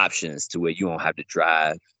lot of options to where you don't have to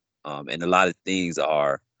drive, and a lot of things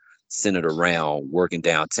are centered around working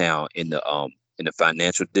downtown in the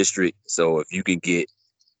financial district. So if you can get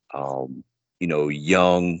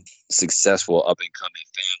young, successful, up and coming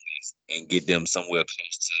families and get them somewhere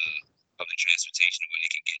close to public transportation where they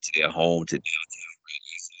can get to their home to downtown really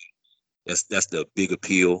easily. That's the big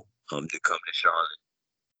appeal to come to Charlotte.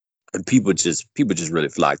 And people just really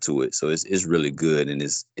flock to it. So it's really good, and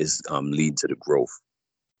it's leading to the growth.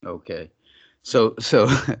 Okay. So so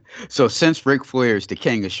since Ric Flair is the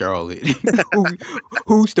king of Charlotte,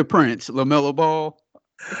 who's the prince? LaMelo Ball?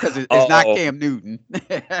 Because it's not Cam Newton.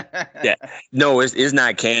 Yeah, no, it's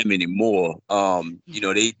not Cam anymore.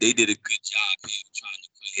 They did a good job here trying to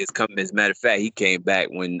play his come. As a matter of fact, he came back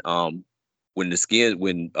when Washington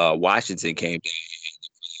came down.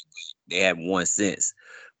 They haven't won since.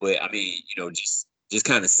 But I mean, just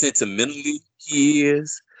kind of sentimentally he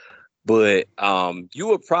is. But you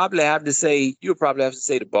would probably have to say the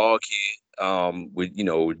ball kid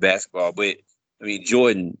with basketball. But I mean,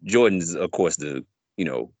 Jordan's of course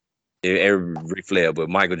every Ric Flair, but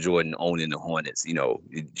Michael Jordan owning the Hornets.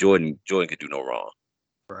 Jordan could do no wrong.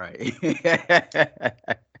 Right.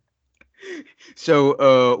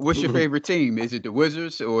 So what's your favorite team? Is it the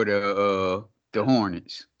Wizards or the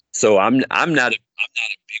Hornets? So I'm not a big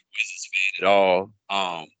Wizards fan at all.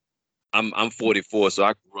 I'm 44, so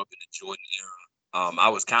I grew up in the Jordan era. I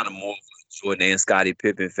was kind of more of a Jordan and Scottie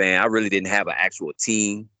Pippen fan. I really didn't have an actual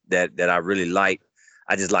team that I really liked.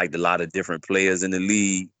 I just liked a lot of different players in the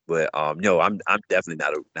league. But no, I'm definitely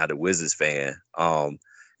not a Wizards fan. You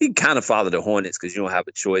can kind of follow the Hornets because you don't have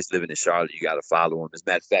a choice living in Charlotte. You got to follow them. As a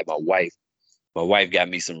matter of fact, my wife got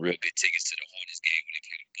me some real good tickets to the Hornets game when they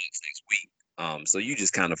play the Bucks next week. So you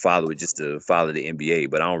just kind of follow it just to follow the NBA.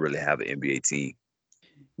 But I don't really have an NBA team.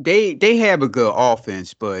 They have a good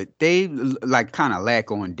offense, but they like kind of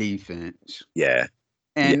lack on defense. Yeah.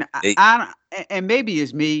 And yeah, and maybe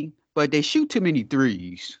it's me, but they shoot too many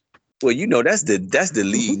threes. Well, that's the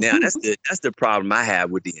league now. That's the problem I have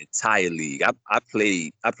with the entire league. I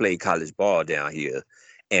played college ball down here,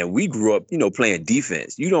 and we grew up, playing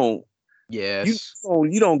defense. You don't get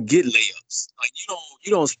layups. Like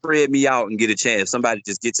you don't spread me out and get a chance. If somebody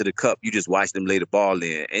just get to the cup, you just watch them lay the ball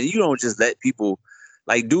in, and you don't just let people.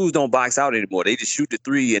 Like dudes don't box out anymore. They just shoot the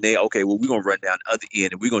three, and we're gonna run down the other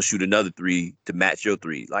end, and we're gonna shoot another three to match your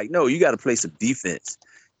three. Like no, you got to play some defense.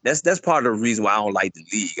 That's part of the reason why I don't like the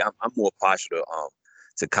league. I'm more partial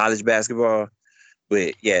to college basketball,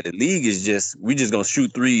 but yeah, the league is we just gonna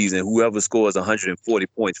shoot threes, and whoever scores 140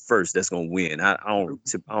 points first, that's gonna win. I don't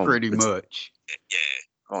pretty much. Yeah,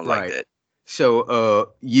 I don't like that. So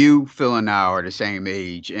you, Phil, and I are the same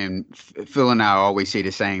age, and Phil and I always say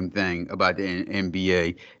the same thing about the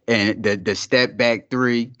NBA and the step back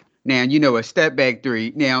three. Now a step back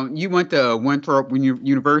three. Now you went to Winthrop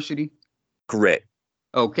University. Correct.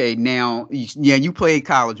 Okay, now, you played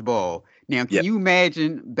college ball. Now, can you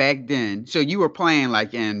imagine back then? So you were playing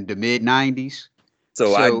like in the mid 90s?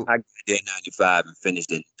 So I did 95 and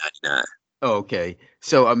finished in 99. Okay,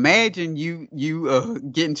 so imagine you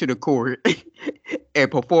getting to the court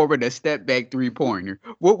and performing a step back 3-pointer.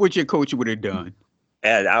 What would your coach would have done?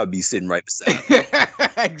 And I would be sitting right beside him.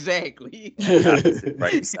 Exactly. I'd be sitting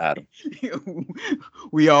right beside him.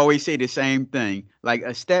 We always say the same thing. Like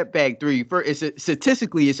a step back three,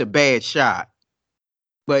 statistically, it's a bad shot.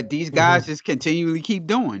 But these guys just continually keep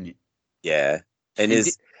doing it. Yeah. And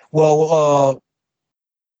it's... Well,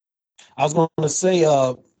 I was going to say,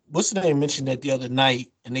 what's the name mentioned that the other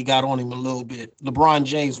night, and they got on him a little bit. LeBron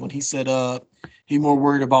James, when he said he more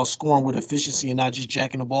worried about scoring with efficiency and not just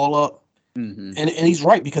jacking the ball up. Mm-hmm. And he's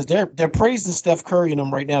right, because they're praising Steph Curry and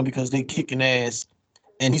them right now because they kicking ass,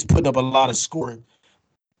 and he's putting up a lot of scoring.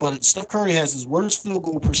 But Steph Curry has his worst field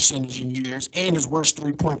goal percentage in years and his worst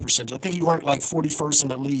 3-point percentage. I think he ranked like 41st in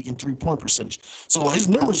the league in 3-point percentage. So his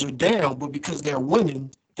numbers are down, but because they're winning,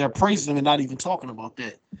 they're praising him and not even talking about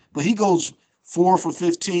that. But he goes 4 for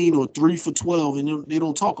 15 or 3 for 12, and they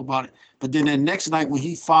don't talk about it. But then that next night when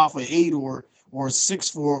he 5 for 8 or 6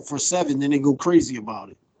 for 7, then they go crazy about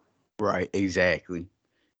it. Right, exactly.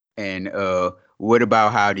 And what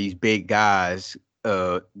about how these big guys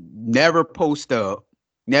never post up,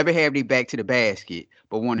 never have their back to the basket,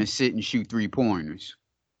 but want to sit and shoot 3-pointers?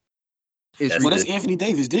 It's That's Well, that's the Anthony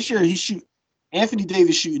Davis. This year Anthony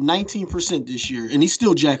Davis shooting 19% this year, and he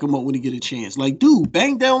still jack him up when he get a chance. Like, dude,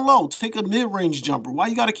 bang down low, take a mid-range jumper. Why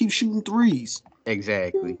you got to keep shooting threes?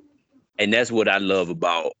 exactly. and that's what I love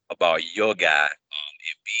about your guy.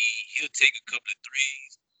 Embiid, he'll take a couple of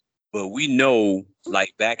threes, but we know,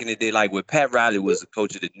 like back in the day, like when Pat Riley was the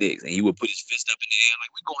coach of the Knicks, and he would put his fist up in the air,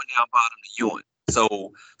 like we're going down bottom to Ewing.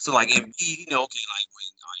 So like Embiid, okay, like when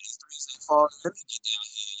these threes ain't falling, let me get down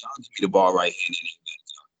here. Y'all give me the ball right here, and then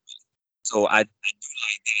so I do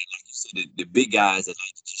like that. Like you said, the big guys that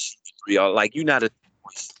like to just shoot the three. Like you're not you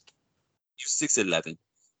 6'11",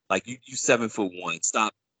 like you 7'1".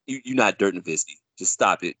 Stop. You're not Dirk Nowitzki. Just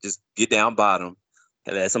stop it. Just get down bottom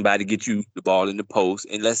and let somebody get you the ball in the post,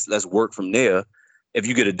 and let's work from there. If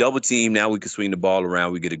you get a double team, now we can swing the ball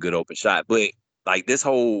around. We get a good open shot. But like this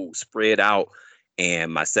whole spread out,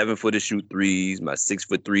 and my 7-footer shoot threes, my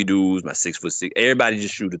 6'3" dudes, my 6'6", everybody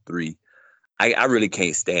just shoot a three. I really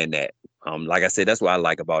can't stand that. Like I said, that's what I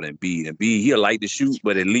like about Embiid. Embiid, he'll like to shoot,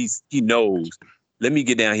 but at least he knows. Let me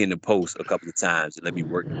get down here in the post a couple of times and let me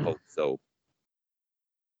work the post. So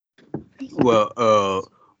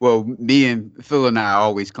Well, me and Phil and I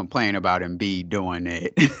always complain about Embiid doing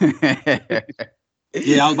that.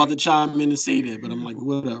 Yeah, I was about to chime in and say that, but I'm like,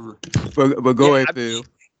 whatever. But go ahead, Phil.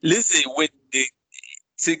 Listen,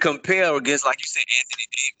 to compare against, like you said, Anthony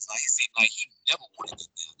Davis, like it seemed like he never wanted to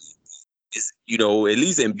do that. It's, at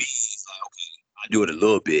least Embiid is like, okay, I do it a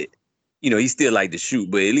little bit. He still like to shoot,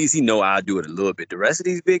 but at least he know I'll do it a little bit. The rest of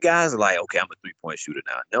these big guys are like, okay, I'm a 3-point shooter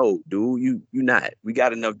now. No, dude, you not. We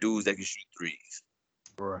got enough dudes that can shoot threes.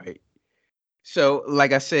 Right. So,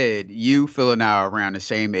 like I said, you, Phil, and I are around the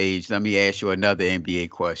same age. Let me ask you another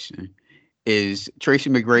NBA question: Is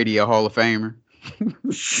Tracy McGrady a Hall of Famer?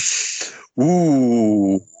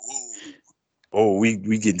 Ooh. Oh, we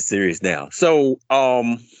getting serious now. So,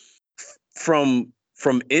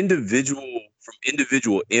 from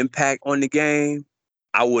individual impact on the game,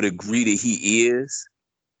 I would agree that he is.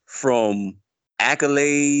 From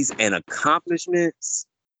accolades and accomplishments,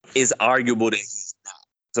 it's arguable that he's not.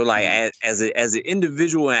 So, like as an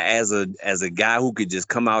individual and as a guy who could just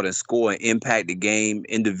come out and score and impact the game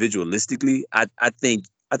individualistically, I think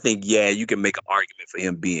yeah, you can make an argument for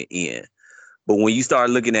him being in. But when you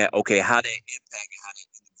start looking at, okay, how that impact and how that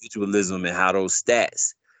individualism and how those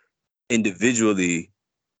stats individually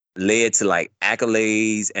led to like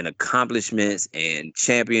accolades and accomplishments and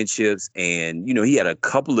championships, and he had a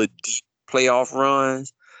couple of deep playoff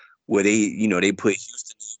runs where they put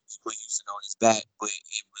Houston on his back, but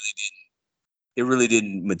it really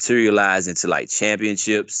didn't materialize into like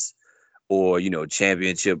championships or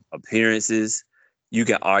championship appearances. You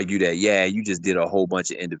can argue that you just did a whole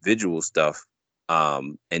bunch of individual stuff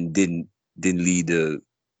and didn't lead to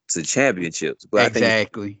championships. But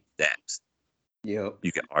Exactly. I think that's Yep.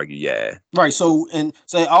 you can argue, Right. So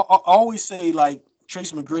I always say like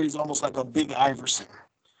Tracy McGrady is almost like a big Iverson.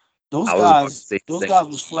 Those guys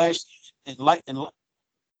was flashy and light. What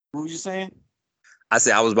were you saying? I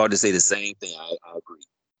said I was about to say the same thing. I agree.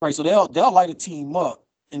 Right. So they'll light a team up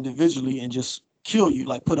individually and just kill you,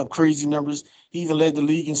 like put up crazy numbers. He even led the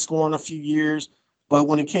league in scoring a few years, but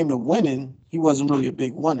when it came to winning, he wasn't really a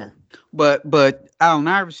big winner. But Allen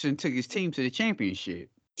Iverson took his team to the championship.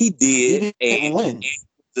 He did, He didn't win. And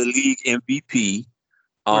the league MVP.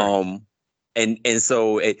 Right. And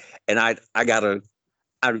so I gotta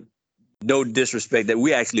no disrespect that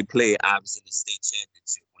we actually played Iverson in the state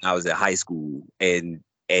championship when I was at high school, and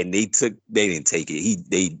they didn't take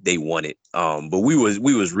it. They won it. But we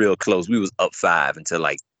was real close. We was up 5 until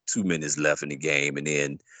like 2 minutes left in the game, and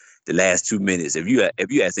then the last 2 minutes. If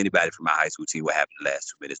you ask anybody from my high school team what happened in the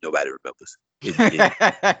last 2 minutes, nobody remembers.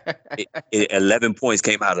 11 points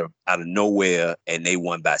came out of nowhere, and they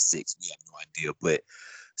won by 6. We have no idea, but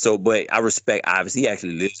I respect Iverson. He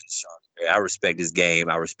actually lives in Charlotte. I respect his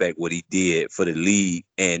game. I respect what he did for the league.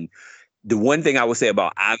 And the one thing I would say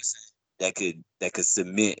about Iverson that could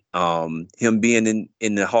cement him being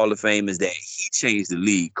in the Hall of Fame is that he changed the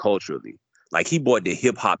league culturally. Like he brought the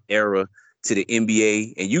hip hop era to the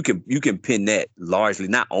NBA, and you can pin that largely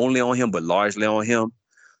not only on him but largely on him.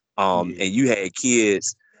 Yeah. And you had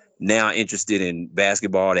kids now interested in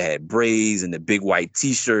basketball that had braids and the big white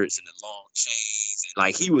t-shirts and the long chains. And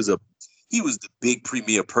like he was the big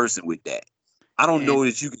premier person with that. I don't And know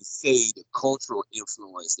that you can say the cultural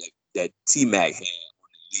influence that T Mac had on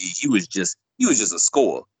the league. He was just a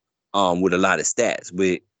scorer with a lot of stats.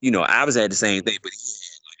 But I was at the same thing, but he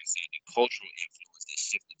had, like I said, the cultural influence that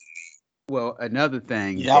shifted the league. well, another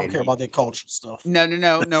thing Yeah, I don't that care about that culture stuff. no.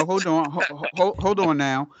 Hold on, hold on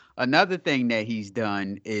now. Another thing that he's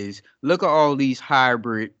done is look at all these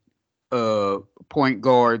hybrid uh point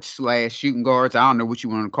guards slash shooting guards. I don't know what you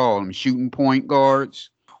want to call them, shooting point guards,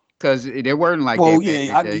 because they weren't like Well, that back in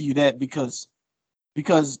yeah, the I give day. you that because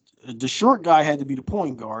the short guy had to be the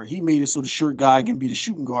point guard. He made it so the short guy can be the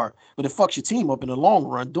shooting guard, but it fucks your team up in the long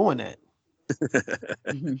run doing that.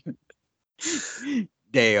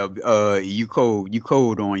 Damn, you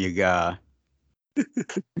cold on your guy.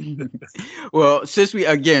 Well, since we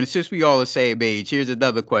all the same age, here's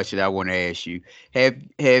another question I want to ask you. Have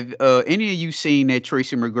any of you seen that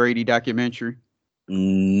Tracy McGrady documentary?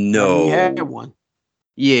 Never even had No. one.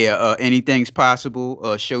 Yeah, anything's possible.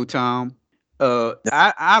 Showtime.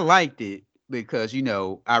 I liked it because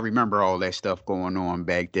I remember all that stuff going on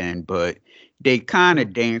back then, but they kind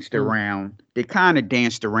of danced Mm. around. They kind of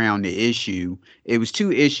danced around the issue. It was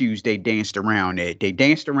two issues they danced around at. They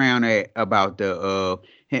danced around at about the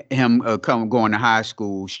him going to high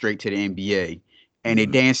school straight to the NBA, and they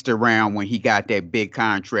danced around when he got that big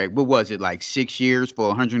contract. What was it, like 6 years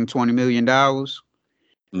for $120 million?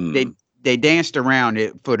 Mm. They danced around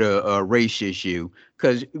it for the race issue,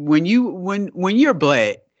 because when you're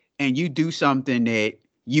black and you do something that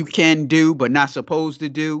you can do but not supposed to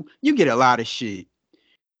do, you get a lot of shit.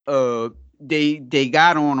 uh they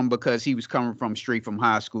got on him because he was coming from straight from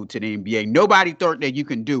high school to the NBA. Nobody thought that you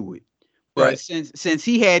can do it, but Right. since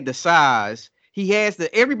he had the size, he has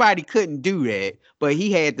the everybody couldn't do that, but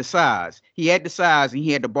he had the size. He had the size and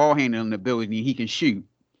he had the ball handling ability. He can shoot,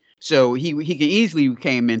 so he can easily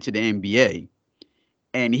came into the NBA,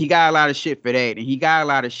 and he got a lot of shit for that, and he got a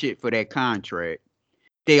lot of shit for that contract.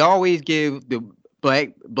 They always give the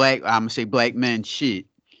I'm gonna say black men shit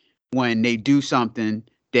when they do something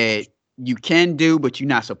that you can do but you're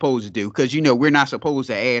not supposed to do, because we're not supposed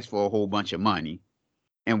to ask for a whole bunch of money,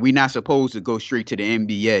 and we're not supposed to go straight to the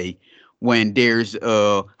NBA when there's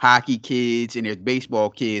hockey kids and there's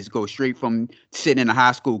baseball kids go straight from sitting in a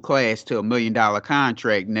high school class to $1 million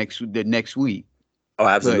contract the next week. Oh, But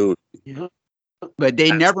absolutely. Yeah. but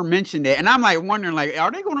they never mentioned that, and I'm like wondering, like,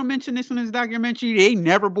 are they going to mention this in this documentary? They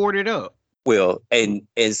never brought it up. Well, and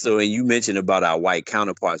you mentioned about our white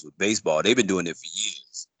counterparts with baseball. They've been doing it for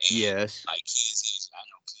years. And Yes. like I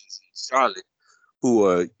know kids in Charlotte who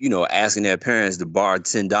are, asking their parents to borrow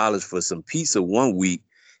 $10 for some pizza one week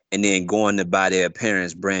and then going to buy their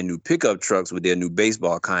parents brand new pickup trucks with their new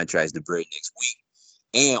baseball contracts the very next week.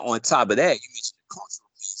 And on top of that, you mentioned the cultural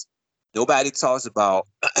piece. Nobody talks about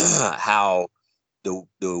how the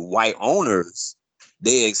white owners,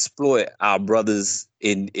 they exploit our brothers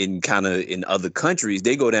in kind of in other countries.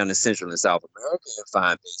 They go down to Central and South America and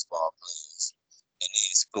find baseball players, and they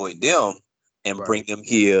exploit them and bring Right. them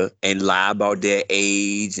here and lie about their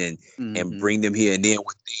age and Hmm. bring them here. And then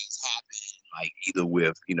when things happen, like either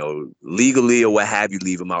with legally or what have you,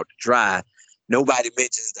 leave them out to dry. Nobody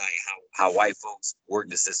mentions like how white folks work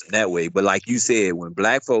the system that way. But like you said, when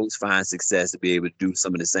black folks find success to be able to do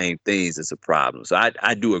some of the same things, it's a problem. So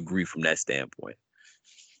I do agree from that standpoint.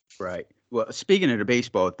 Right. Well, speaking of the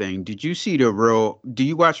baseball thing, do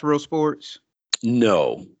you watch Real Sports?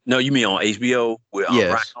 No, you mean on HBO with Ryan?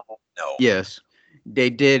 Yes. No. Yes. They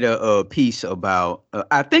did a piece about,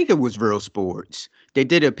 I think it was Real Sports. They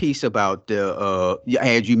did a piece about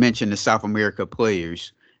as you mentioned, the South America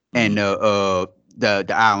players and the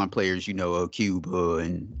island players, Cuba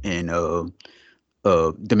and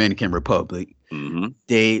Dominican Republic. Mm-hmm.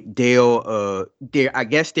 I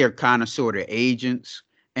guess they're kind of sort of agents.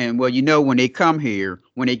 And well, when they come here,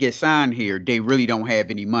 when they get signed here, they really don't have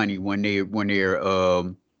any money when they're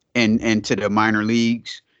into the minor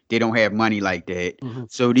leagues. They don't have money like that.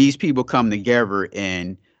 Mhm. So these people come together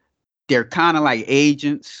and they're kind of like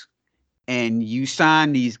agents, and you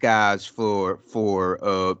sign these guys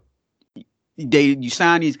you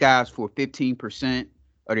sign these guys for 15%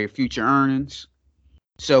 of their future earnings.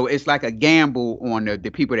 So it's like a gamble on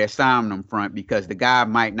the people that sign them front, because the guy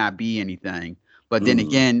might not be anything. But then Mm.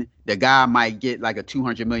 again, the guy might get like a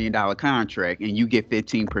 $200 million contract and you get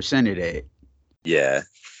 15% of that. Yeah.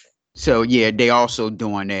 So yeah, they also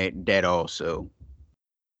doing that also.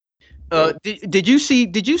 Dope. Did you see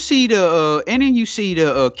the any of you see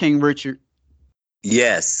the King Richard?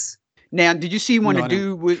 Yes. Now, did you see when the I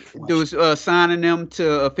didn't dude watch was it. signing them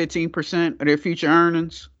to 15% of their future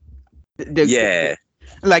earnings? Yeah,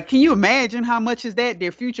 Like, can you imagine how much is that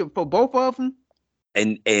their future for both of them?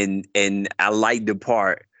 and I like the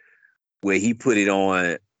part where he put it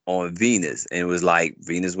on Venus and was like,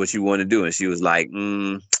 Venus, what you want to do? And she was like,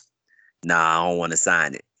 nah, I don't want to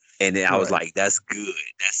sign it. And then I was Right. like, that's good.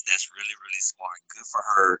 That's really, really smart. Good for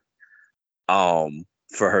her.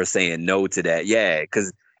 For her saying no to that. Yeah,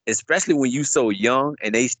 because especially when you so young,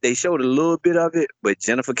 and they showed a little bit of it, but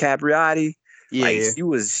Jennifer Capriati, like Yeah. she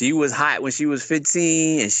was hot when she was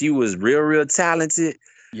 15 and she was real talented,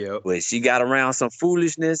 Yep. but she got around some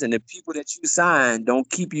foolishness, and the people that you sign don't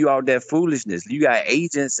keep you out that foolishness. You got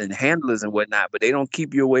agents and handlers and whatnot, but they don't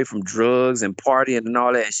keep you away from drugs and partying and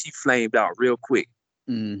all that. And she flamed out real quick.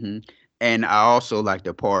 Hmm. And I also like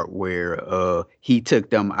the part where he took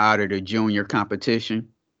them out of the junior competition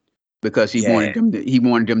because Yeah, he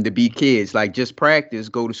wanted them to be kids, like just practice,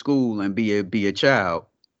 go to school, and be a child.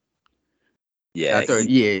 I yeah. thought,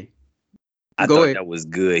 yeah, I go thought ahead. that was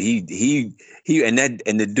good. He and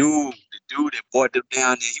the dude that brought them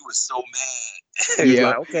down there, he was so mad. He was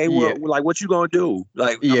like, Yep, okay, yeah, well, like what you gonna do?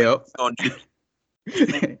 Like, I mean, yep. what you gonna do?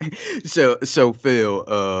 So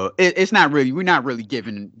Phil, it's not really we're not really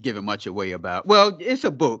giving much away about. Well, it's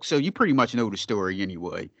a book, so you pretty much know the story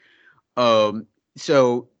anyway. Um,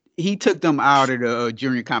 so he took them out of the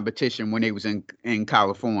junior competition when they was in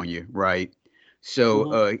California, right?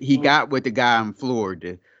 So Hmm. he got with the guy in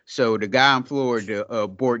Florida. So the guy in Florida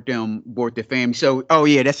bought the family. So oh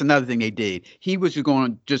yeah, that's another thing they did. He was just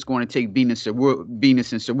going to take Venus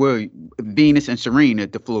and Serena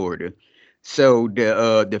to Florida. So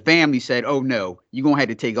the family said, "Oh no, you're gonna have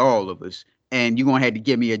to take all of us, and you're gonna have to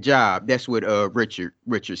give me a job." That's what Richard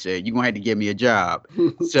said. You're gonna have to give me a job.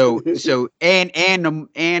 So and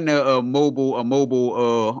a mobile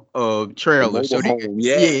The trailer, mobile so they home,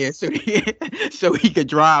 yeah, yeah, so he could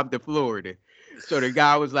drive to Florida. So the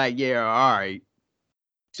guy was like, "Yeah, all right."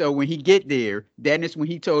 So when he get there, then is when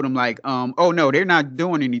he told him like, oh no, they're not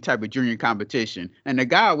doing any type of junior competition. And the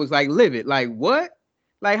guy was like livid, like what?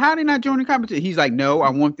 Like how they not joining competition? He's like, no, I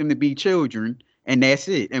want them to be children, and that's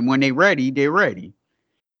it. And when they ready, they're ready.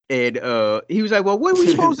 And he was like, well, what are we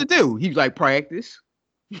supposed to do? He was like, practice.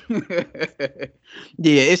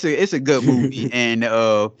 Yeah, it's a good movie, and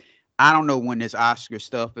I don't know when this Oscar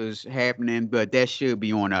stuff is happening, but that should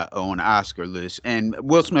be on the Oscar list. And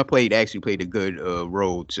Will Smith actually played a good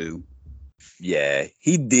role too. yeah.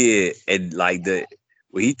 He did, and like the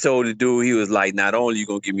when he told the dude, he was like, not only you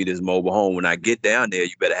gonna give me this mobile home, when I get down there,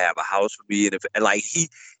 you better have a house for me. And like he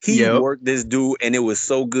Yep. worked this dude, and it was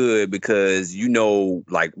so good because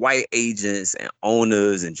like white agents and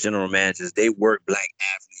owners and general managers, they work black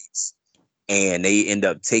athletes, and they end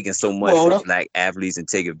up taking so much Well, from that's, black athletes and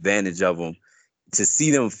take advantage of them. To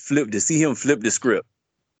see him flip the script,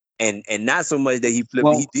 and not so much that he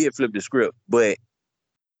well, did flip the script, but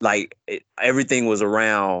like everything was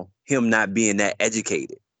around him not being that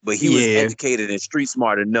educated, but he was Yeah. educated and street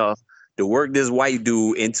smart enough to work this white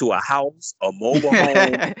dude into a house, a mobile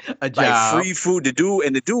home, A like job. free food.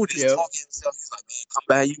 And the dude just Yep. talking to himself. He's like, man, come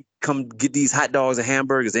by, you come get these hot dogs and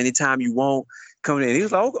hamburgers anytime you want. Come in. He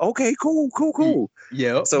was like, okay, cool.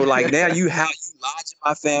 Yep. So like now you lodging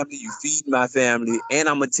my family, you feeding my family, and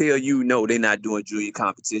I'm gonna tell you no, they're not doing junior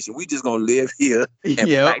competition. We just gonna live here and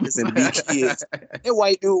Yep. practice and be kids. That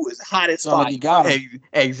white dude was hot as sound like fire. you got him.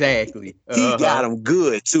 Exactly. He got Uh-huh. him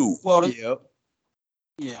good too. Well, Yep.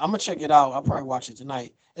 yeah, I'm gonna check it out. I'll probably watch it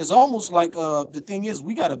tonight. It's almost like the thing is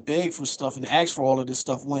we gotta beg for stuff and ask for all of this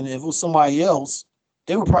stuff when if it was somebody else,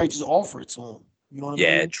 they would probably just offer it to them. You know what I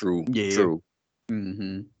Yeah, mean? Yeah. true.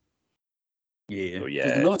 Mm-hmm. Yeah. So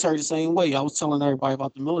Because the yeah, military the same way. I was telling everybody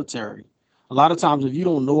about the military. A lot of times, if you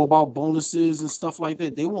don't know about bonuses and stuff like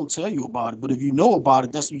that, they won't tell you about it. But if you know about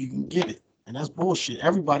it, that's when you can get it, and that's bullshit.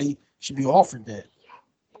 Everybody should be offered that.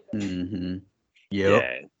 Mm-hmm. Yep.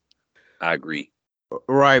 yeah, I agree. All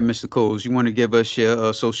right, Mr. Coles, you want to give us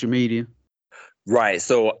your social media? Right.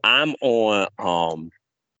 So I'm on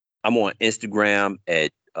Instagram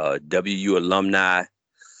at WU Alumni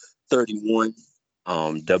 31.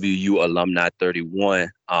 WU Alumni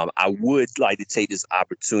 31. I would like to take this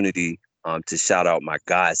opportunity to shout out my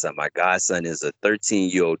godson. My godson is a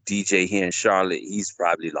 13-year-old DJ here in Charlotte. He's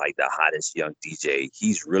probably like the hottest young DJ.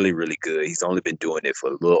 He's really, really good. He's only been doing it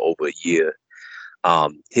for a little over a year.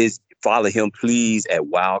 His Follow him please at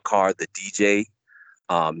Wildcard the DJ.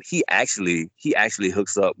 He actually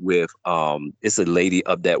hooks up with it's a lady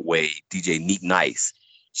up that way, DJ Neat Nice.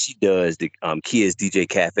 She does the kids DJ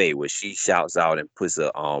cafe where she shouts out and puts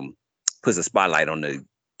a spotlight on the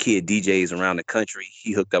kid DJs around the country.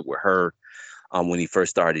 He hooked up with her when he first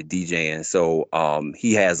started DJing. So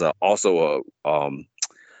he has also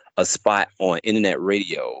a spot on internet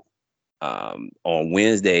radio on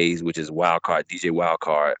Wednesdays, which is Wildcard, DJ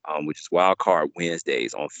Wildcard, which is Wildcard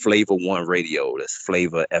Wednesdays on Flavor One Radio. That's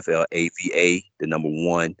Flavor, FLAVA, the number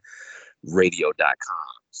one radio.com.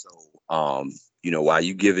 So while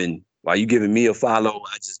you giving me a follow,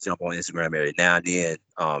 I just jump on Instagram every now and then,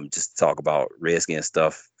 just to talk about Redskin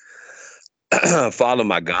stuff. Follow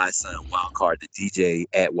my godson Wildcard the DJ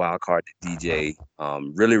at Wildcard the DJ.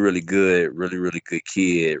 Really, really good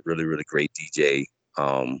kid, really, really great DJ.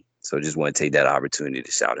 So just want to take that opportunity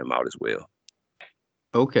to shout him out as well.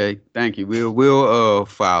 Okay, thank you. We'll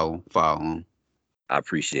follow him. I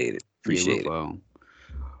appreciate it. Appreciate it. All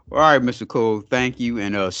right, Mr. Cole, thank you,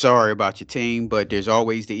 and sorry about your team, but there's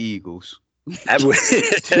always the Eagles. Well,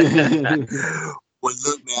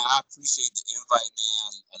 look, man, I appreciate the invite,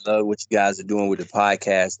 man. I love what you guys are doing with the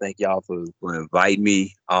podcast. Thank y'all for inviting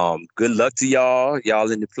me. Good luck to y'all.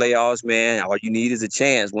 Y'all in the playoffs, man. All you need is a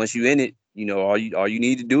chance. Once you're in it, all you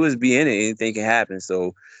need to do is be in it. Anything can happen.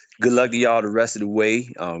 So good luck to y'all the rest of the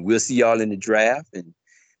way. We'll see y'all in the draft, and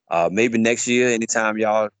maybe next year, anytime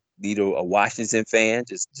y'all need a Washington fan,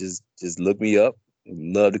 just look me up.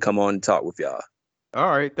 Love to come on and talk with y'all.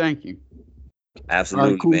 All right, thank you.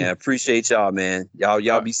 Absolutely, right, cool. man. Appreciate y'all, man.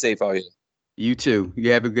 Y'all be safe out here. You too.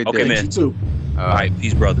 You have a good day. Okay, man. You too. All right,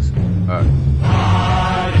 peace, brothers. All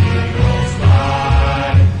right.